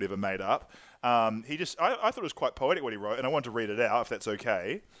ESPN or whatever made up. I thought it was quite poetic what he wrote, and I wanted to read it out if that's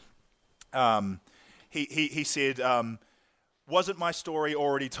okay. He said, "Wasn't my story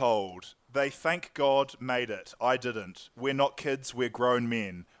already told? They, thank God, made it. I didn't. We're not kids, we're grown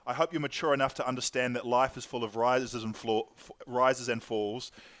men. I hope you're mature enough to understand that life is full of rises and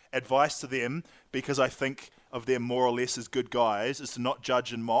falls. Advice to them, because I think of them more or less as good guys, is to not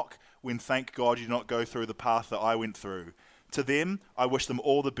judge and mock when, thank God, you do not go through the path that I went through. To them, I wish them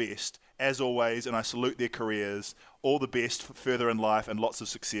all the best, as always, and I salute their careers. All the best further in life and lots of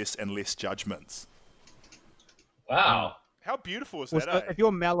success and less judgments." Wow. How beautiful is Well, that, so eh? if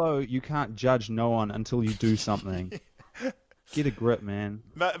you're mellow, you can't judge no one until you do something. Get a grip, man.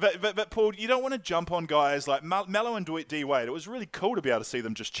 But Paul, you don't want to jump on guys like Mello and D Wade. It was really cool to be able to see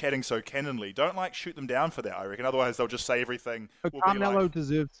them just chatting so candidly. Don't shoot them down for that, I reckon. Otherwise, they'll just say everything. Carmelo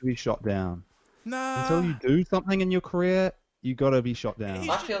deserves to be shot down. Nah. Until you do something in your career, you gotta be shot down.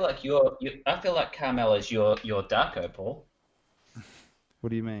 I feel like I feel like Carmelo's your Darko, Paul. What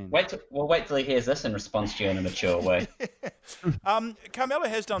do you mean? Wait till he hears this and responds to you in a mature way. Carmelo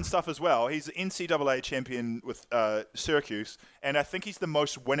has done stuff as well. He's NCAA champion with Syracuse, and I think he's the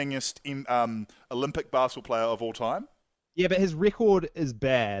most winningest Olympic basketball player of all time. Yeah, but his record is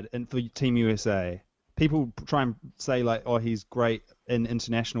bad for Team USA. People try and say, like, oh, he's great in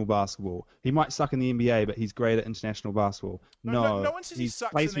international basketball. He might suck in the NBA, but he's great at international basketball. No one says he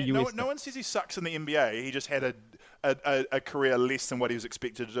sucks. No one says he sucks in the NBA. He just had a career less than what he was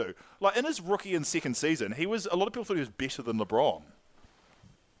expected to do. Like in his rookie and second season, a lot of people thought he was better than LeBron.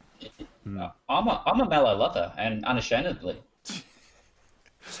 I'm a Melo lover, and unashamedly.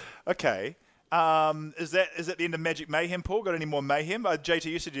 Okay. Is that the end of Magic Mayhem, Paul? Got any more mayhem? JT,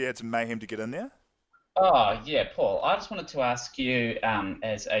 you said you had some mayhem to get in there. Oh yeah, Paul. I just wanted to ask you,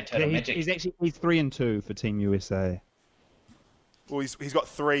 as a total Magic. He's 3-2 for Team USA. Well, he's got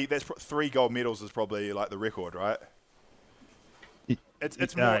 3. That's 3 gold medals is probably like the record, right?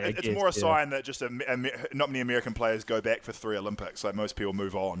 It's more a sign that just not many American players go back for 3 Olympics. Like most people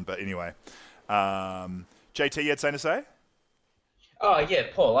move on. But anyway, JT, you had something to say? Oh yeah,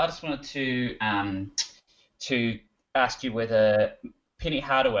 Paul. I just wanted to ask you whether Penny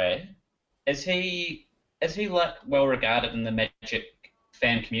Hardaway is he like well regarded in the Magic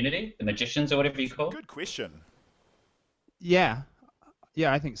fan community, the magicians or whatever you call? Good question. Yeah,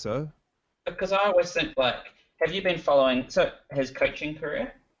 I think so. Because I always think, like, have you been following his coaching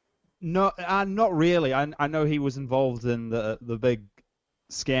career? No, not really. I know he was involved in the big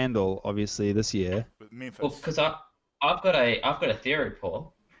scandal, obviously, this year. With Memphis. Well, because I've got a theory,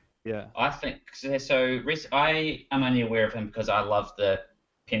 Paul. Yeah. I think so. I am only aware of him because I love the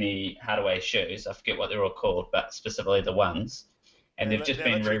Penny Hardaway shoes. I forget what they're all called, but specifically the ones. And they've just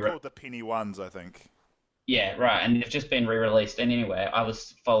been called the Penny Ones, I think. Yeah, right. And they've just been re-released. And anyway, I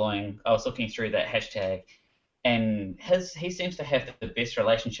was looking through that hashtag, and he seems to have the best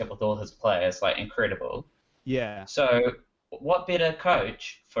relationship with all his players, like incredible. Yeah. So, what better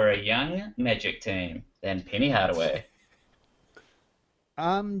coach for a young Magic team than Penny Hardaway?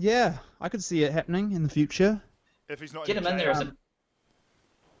 Yeah, I could see it happening in the future. If he's not get him in there as a.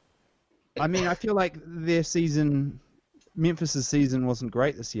 I mean, I feel like Memphis' season wasn't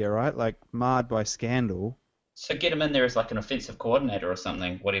great this year, right? Like marred by scandal. So get him in there as like an offensive coordinator or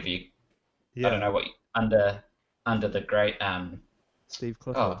something, whatever you. Yeah. I don't know what under the great Steve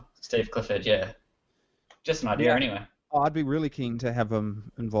Clifford. Oh, Steve Clifford, yeah. Just an idea, anyway. Oh, I'd be really keen to have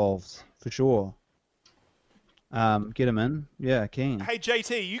him involved for sure. Get him in, yeah, keen. Hey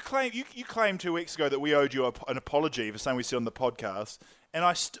JT, you claimed 2 weeks ago that we owed you an apology for something we said on the podcast, and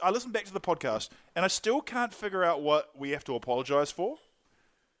I listened back to the podcast, and I still can't figure out what we have to apologise for.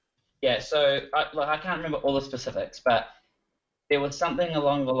 Yeah, so I can't remember all the specifics, but there was something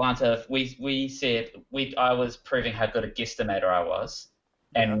along the lines of we said I was proving how good a guesstimator I was,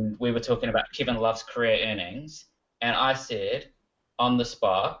 and we were talking about Kevin Love's career earnings, and I said on the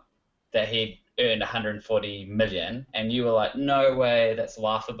spot that he'd earned 140 million, and you were like, no way, that's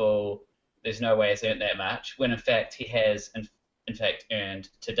laughable, there's no way he's earned that much, when in fact he has in fact earned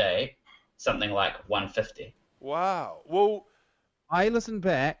today something like 150. Wow. Well, I listened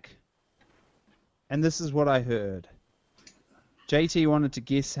back, and this is what I heard. JT wanted to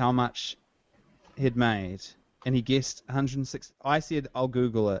guess how much he'd made, and he guessed 160. I said, I'll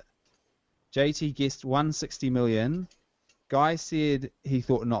Google it. JT guessed 160 million. Guy said he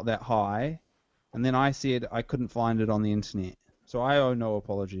thought not that high, and then I said I couldn't find it on the internet. So I owe no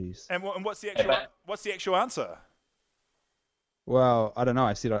apologies. And what's the actual answer? Well, I don't know.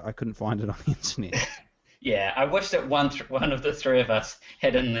 I said I couldn't find it on the internet. Yeah, I wish that one of the three of us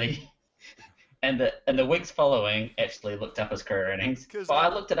had in the weeks following actually looked up his career earnings. But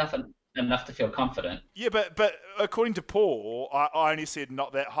I looked it up enough to feel confident. Yeah, but according to Paul, I only said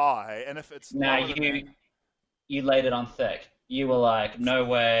not that high, and if it's you laid it on thick. You were like, no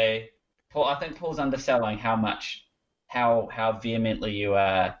way. Paul, I think Paul's underselling how vehemently you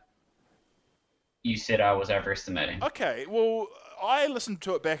said I was overestimating. Okay, well, I listened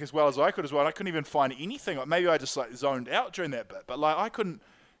to it back as well as I could as well, and I couldn't even find anything. Maybe I just zoned out during that bit, but I couldn't.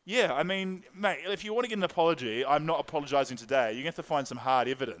 Yeah, I mean, mate, if you want to get an apology, I'm not apologising today. You have to find some hard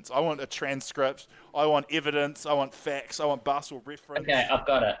evidence. I want a transcript. I want evidence. I want facts. I want basketball reference. Okay, I've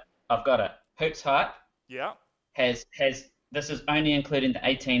got it. Hoops Hype. Yeah. has this is only including the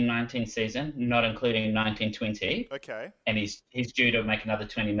 18-19 season, not including 19-20. Okay. And he's due to make another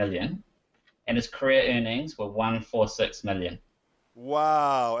 20 million. And his career earnings were 146 million.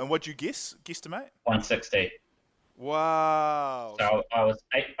 Wow. And what'd you guesstimate? 160. Wow. So I was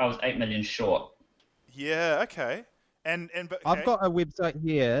 8 million short. Yeah. Okay. But okay. I've got a website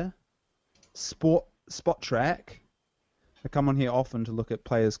here, Spot Track. I come on here often to look at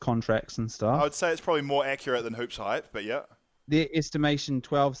players' contracts and stuff. I would say it's probably more accurate than Hoops Hype, but yeah. Their estimation: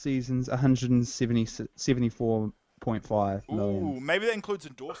 12 seasons, 174.5 million. Ooh, maybe that includes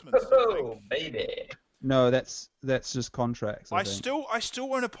endorsements. Oh, baby. No, that's just contracts. I think. still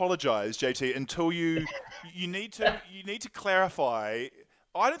won't apologise, JT, until you need to clarify.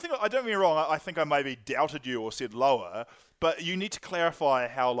 Don't get me wrong. I think I maybe doubted you or said lower, but you need to clarify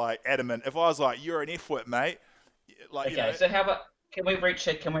how adamant. If I was like, "You're an F-wit, mate," Okay, so how about can we reach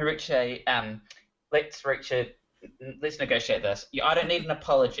a let's negotiate this. I don't need an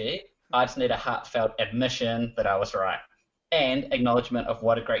apology. I just need a heartfelt admission that I was right and acknowledgement of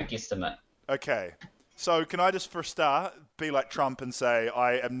what a great guesstimate. Okay. So can I just, for a start, be like Trump and say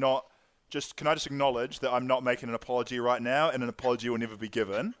can I just acknowledge that I'm not making an apology right now and an apology will never be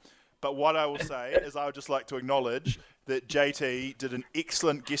given. But what I will say is I would just like to acknowledge that JT did an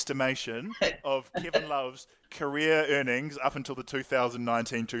excellent guesstimation of Kevin Love's career earnings up until the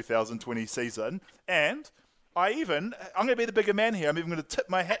 2019-2020 season. And I'm going to be the bigger man here. I'm even going to tip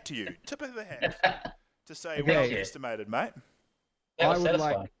my hat to you. Tip of the hat. To say, well estimated, mate. I would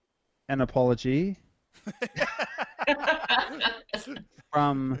like an apology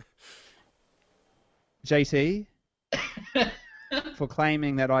from JT for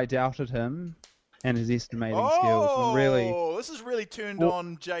claiming that I doubted him and his estimating skills. This has really turned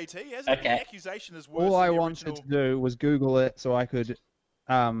on JT, hasn't it? The accusation is worse. All I than the wanted original... to do was Google it so I could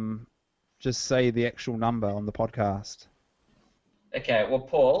just say the actual number on the podcast. Okay, well,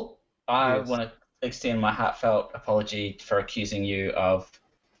 Paul, I want to extend my heartfelt apology for accusing you of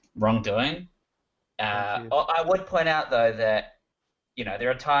wrongdoing. I would point out, though, that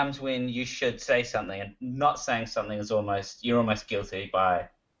there are times when you should say something, and not saying something is you're almost guilty by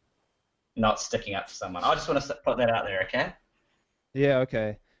not sticking up for someone. I just want to put that out there, okay? Yeah,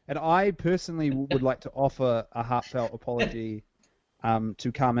 okay. And I personally would like to offer a heartfelt apology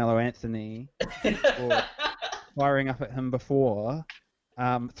to Carmelo Anthony for firing up at him before.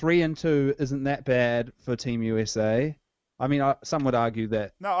 3-2 isn't that bad for Team USA. I mean, some would argue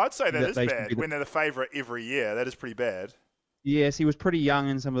that... No, I'd say that is bad. When they're the favourite every year, that is pretty bad. Yes, he was pretty young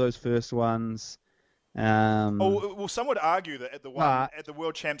in some of those first ones. Well, some would argue that at the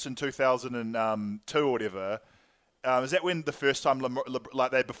World Champs in 2002 or whatever, is that when the first time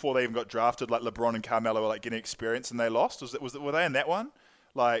before they even got drafted, LeBron and Carmelo were getting experience and they lost? Were they in that one?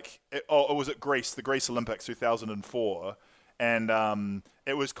 Or was it Greece? The Greece Olympics 2004, and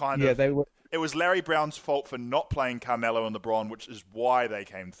it was they were. It was Larry Brown's fault for not playing Carmelo and LeBron, which is why they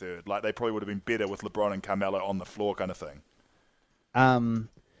came third. They probably would have been better with LeBron and Carmelo on the floor, kind of thing.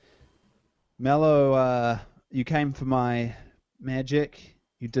 Melo, you came for my Magic.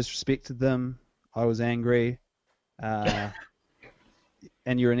 You disrespected them. I was angry. And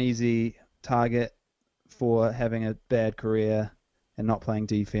you're an easy target for having a bad career and not playing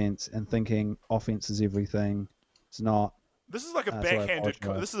defense and thinking offense is everything. It's not. This is like a backhanded.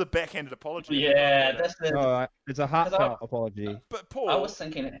 This is a backhanded apology. Yeah, it's a heartfelt apology. But Paul, I was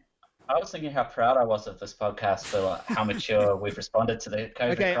thinking how proud I was of this podcast for how mature we've responded to the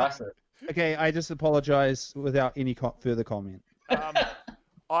COVID crisis. Okay, I just apologize without any further comment. It's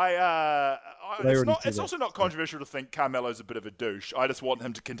also not controversial to think Carmelo's a bit of a douche. I just want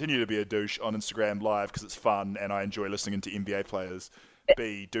him to continue to be a douche on Instagram Live because it's fun and I enjoy listening to NBA players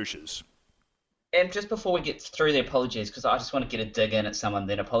be douches. And just before we get through the apologies, because I just want to get a dig in at someone,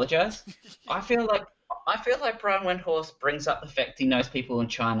 then apologize. I feel like Brian Windhorst brings up the fact he knows people in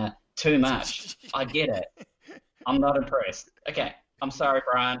China too much. I get it. I'm not impressed. Okay, I'm sorry,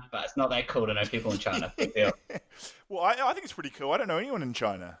 Brian, but it's not that cool to know people in China. Big deal. Well, I think it's pretty cool. I don't know anyone in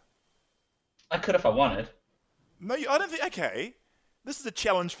China. I could if I wanted. No, I don't think. Okay, this is a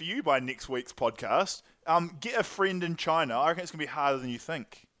challenge for you by next week's podcast. Get a friend in China. I reckon it's gonna be harder than you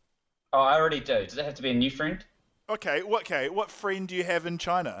think. Oh, I already do. Does it have to be a new friend? Okay. What friend do you have in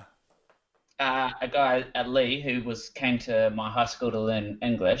China? A guy at Lee who came to my high school to learn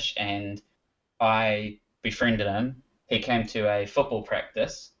English, and I befriended him. He came to a football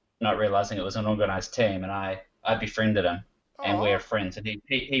practice, not realizing it was an organised team, and I befriended him, and we're friends. And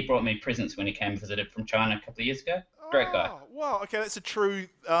he brought me presents when he came and visited from China a couple of years ago. Great guy. Wow. Okay, that's a true.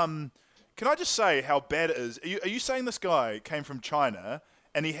 Can I just say how bad it is? Are you saying this guy came from China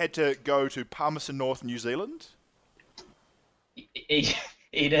and he had to go to Palmerston North, New Zealand?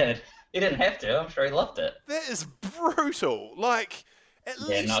 He did. He didn't have to. I'm sure he loved it. That is brutal. Like,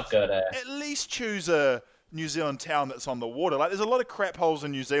 not good. At least choose a New Zealand town that's on the water. Like, there's a lot of crap holes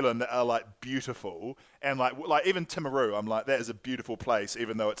in New Zealand that are like beautiful, and like even Timaru, I'm like, that is a beautiful place,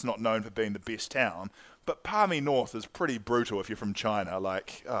 even though it's not known for being the best town. But Palmy North is pretty brutal if you're from China.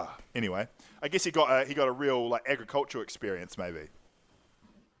 Like, anyway, I guess he got a real like agricultural experience, maybe.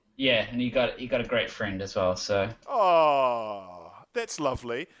 Yeah, and he got a great friend as well. So. Oh, that's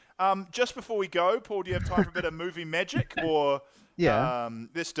lovely. Just before we go, Paul, do you have time for a bit of movie magic, or yeah?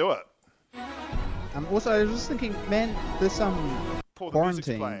 Let's do it. Also, I was just thinking, man, there's some Paul, the quarantine.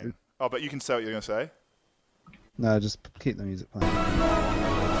 music's playing. Oh, but you can say what you're going to say. No, just keep the music playing.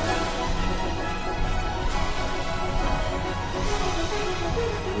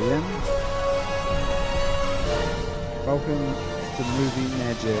 Ian? Welcome to Movie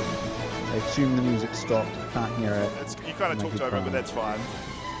Magic. I assume the music stopped. I can't hear it. You kind of talked over it, but that's fine.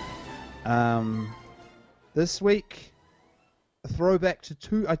 This week, a throwback to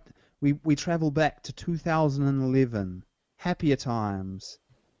we travel back to 2011. Happier times.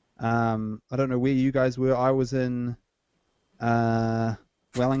 I don't know where you guys were. I was in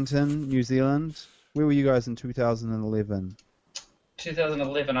Wellington, New Zealand. Where were you guys in 2011?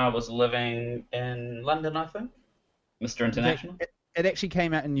 2011, I was living in London, I think. Mr. International. It actually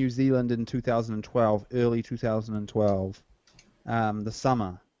came out in New Zealand in 2012, early 2012, the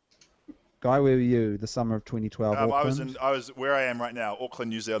summer. Guy, where were you? The summer of 2012. I was where I am right now,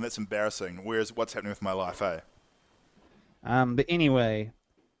 Auckland, New Zealand. That's embarrassing. What's happening with my life, eh? But anyway,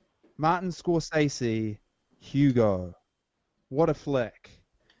 Martin Scorsese, Hugo. What a flick.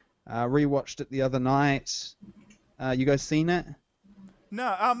 Rewatched it the other night. You guys seen it?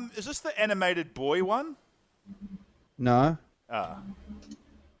 No. Is this the animated boy one? No.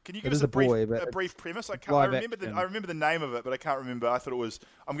 Can you give us a brief premise? I remember the name of it, but I can't remember. I thought it was.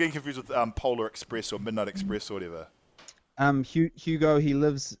 I'm getting confused with Polar Express or Midnight Express or whatever. Hugo, he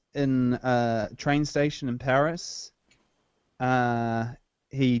lives in a train station in Paris.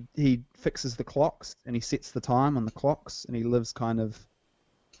 He fixes the clocks and he sets the time on the clocks, and he lives kind of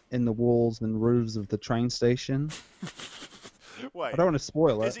in the walls and roofs of the train station. Wait, I don't want to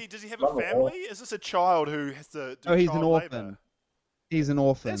spoil it. Does he have a family? Is this a child who has to do he's child an orphan. labor? He's an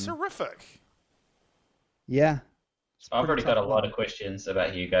orphan. That's horrific. Yeah. I've already got a lot of questions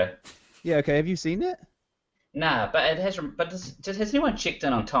about Hugo. Yeah, okay. Have you seen it? Nah, but it has. But has anyone checked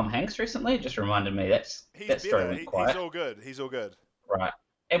in on Tom Hanks recently? It just reminded me that story went quiet. He's all good. Right.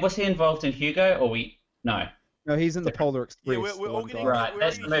 And was he involved in Hugo, or No. No, he's in the Polar Express. Yeah, we're all getting right.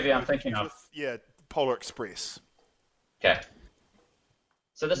 That's the movie I'm thinking of. Polar Express. Okay.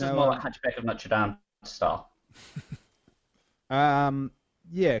 So this is more like Hunchback of Notre Dame style.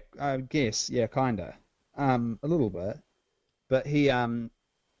 Yeah, I guess. Yeah, kinda. A little bit, but he doesn't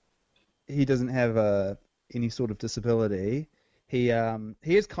have any sort of disability. He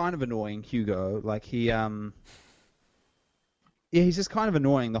is kind of annoying, Hugo. Like he's just kind of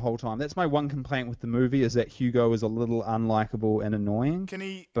annoying the whole time. That's my one complaint with the movie, is that Hugo is a little unlikable and annoying.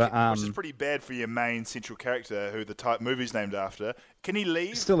 Which is pretty bad for your main central character, who the movie's named after. Can he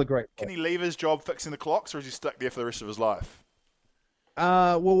leave? Still a great. Can he leave his job fixing the clocks, or is he stuck there for the rest of his life?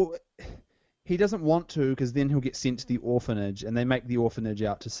 Well, he doesn't want to, because then he'll get sent to the orphanage, and they make the orphanage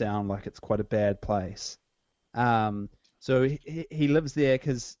out to sound like it's quite a bad place. So he lives there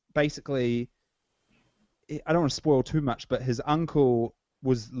because basically, I don't want to spoil too much, but his uncle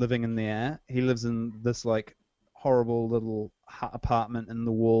was living in there. He lives in this like horrible little apartment in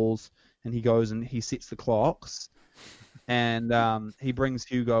the walls, and he goes and he sets the clocks, and he brings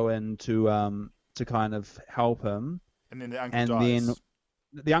Hugo in to kind of help him. And then the uncle dies. Then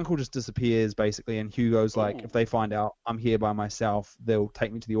the uncle just disappears basically, and Hugo's like, if they find out I'm here by myself, they'll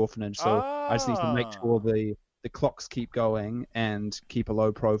take me to the orphanage. So I just need to make sure the clocks keep going and keep a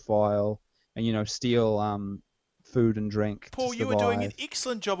low profile. And, steal food and drink. Paul, you were doing an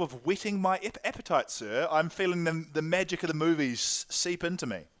excellent job of whetting my appetite, sir. I'm feeling the magic of the movies seep into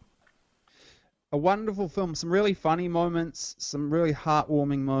me. A wonderful film. Some really funny moments. Some really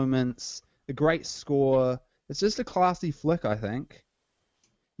heartwarming moments. A great score. It's just a classy flick, I think.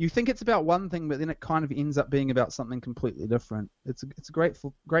 You think it's about one thing, but then it kind of ends up being about something completely different. It's a great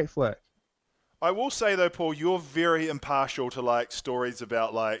flick. I will say, though, Paul, you're very impartial to, stories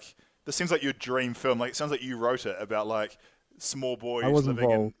about, this seems like your dream film. It sounds like you wrote it about small boys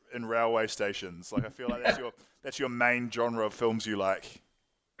living in railway stations. I feel like that's your main genre of films you like.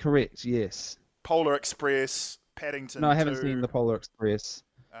 Correct. Yes. Polar Express, Paddington. No, I haven't seen the Polar Express.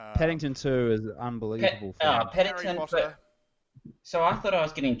 Paddington 2 is an unbelievable film. Paddington. So I thought I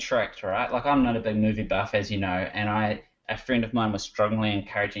was getting tricked, right? I'm not a big movie buff, as you know, and a friend of mine was strongly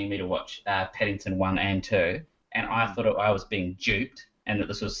encouraging me to watch Paddington 1 and 2, and I thought I was being duped and that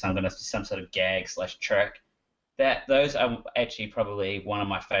this was some sort of gag/trick. Those are actually probably one of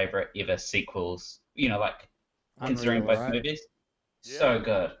my favorite ever sequels. Considering both movies, so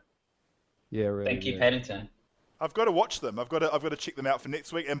good. Yeah, really. Thank you, Paddington. I've got to watch them. I've got to check them out for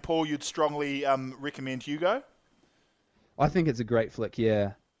next week. And Paul, you'd strongly recommend Hugo? I think it's a great flick,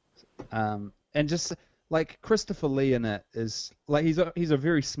 yeah. And just like Christopher Lee in it is like he's a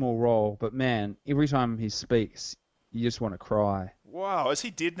very small role, but man, every time he speaks, you just want to cry. Wow, is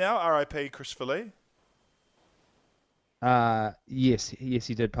he dead now? R.I.P. Christopher Lee. Yes,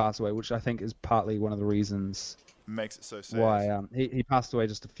 he did pass away, which I think is partly one of the reasons makes it so sad. Why he passed away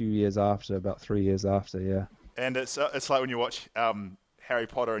just a few years after, about 3 years after, yeah. And it's like when you watch Harry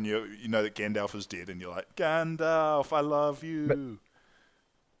Potter and you know that Gandalf is dead, and you're like, Gandalf, I love you.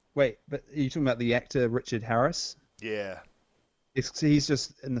 But are you talking about the actor Richard Harris? Yeah. He's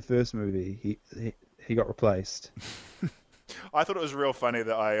just in the first movie. He got replaced. I thought it was real funny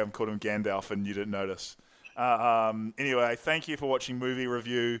that I called him Gandalf and you didn't notice. Anyway, thank you for watching Movie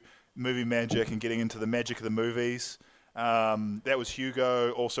Review, Movie Magic, and getting into the magic of the movies. That was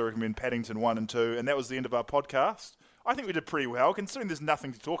Hugo. Also recommend Paddington 1 and 2. And that was the end of our podcast. I think we did pretty well, considering there's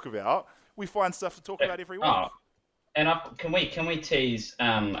nothing to talk about. We find stuff to talk about every week. And can we tease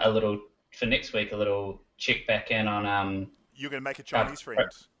a little for next week? A little check back in on You're going to make a Chinese friend.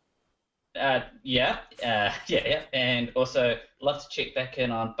 Yeah. And also love to check back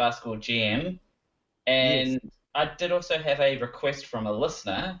in on Basketball GM. And yes. I did also have a request from a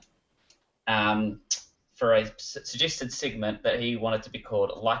listener for a suggested segment that he wanted to be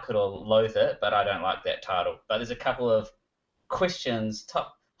called Like It or Loathe It, but I don't like that title. But there's a couple of questions,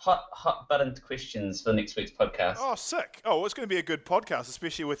 hot buttoned questions for next week's podcast. Oh, sick. Oh, well, it's going to be a good podcast,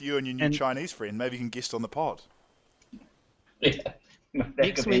 especially with you and your new Chinese friend. Maybe you can guest on the pod. Yeah.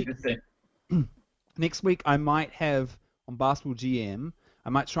 Next week I might have on Basketball GM, I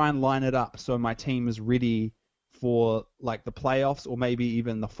might try and line it up so my team is ready for like the playoffs or maybe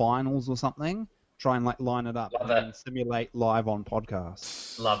even the finals or something. Try and line it up and simulate live on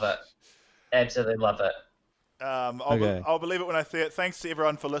podcasts. Love it. Absolutely love it. I'll believe it when I see it. Thanks to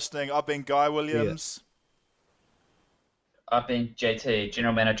everyone for listening. I've been Guy Williams. Yeah. I've been JT,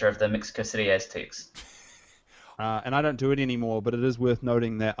 General Manager of the Mexico City Aztecs. And I don't do it anymore, but it is worth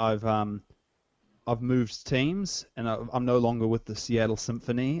noting that I've moved teams, and I'm no longer with the Seattle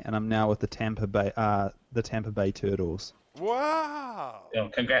Symphony, and I'm now with the Tampa Bay Turtles. Wow! Yeah,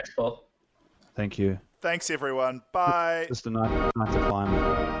 congrats, Paul. Thank you. Thanks, everyone. Bye. Just a nice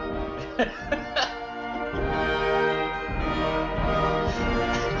climate.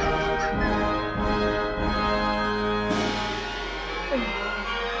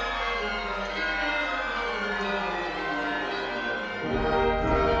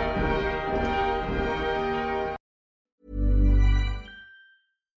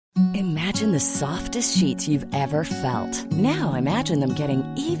 Imagine the softest sheets you've ever felt. Now imagine them getting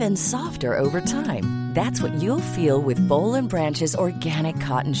even softer over time. That's what you'll feel with Boll & Branch's organic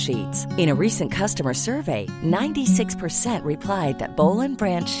cotton sheets. In a recent customer survey, 96% replied that Boll &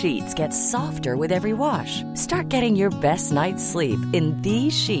 Branch sheets get softer with every wash. Start getting your best night's sleep in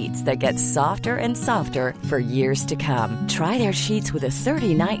these sheets that get softer and softer for years to come. Try their sheets with a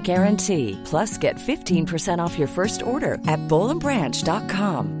 30-night guarantee. Plus, get 15% off your first order at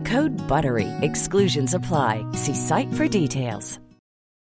bollandbranch.com. Code BUTTERY. Exclusions apply. See site for details.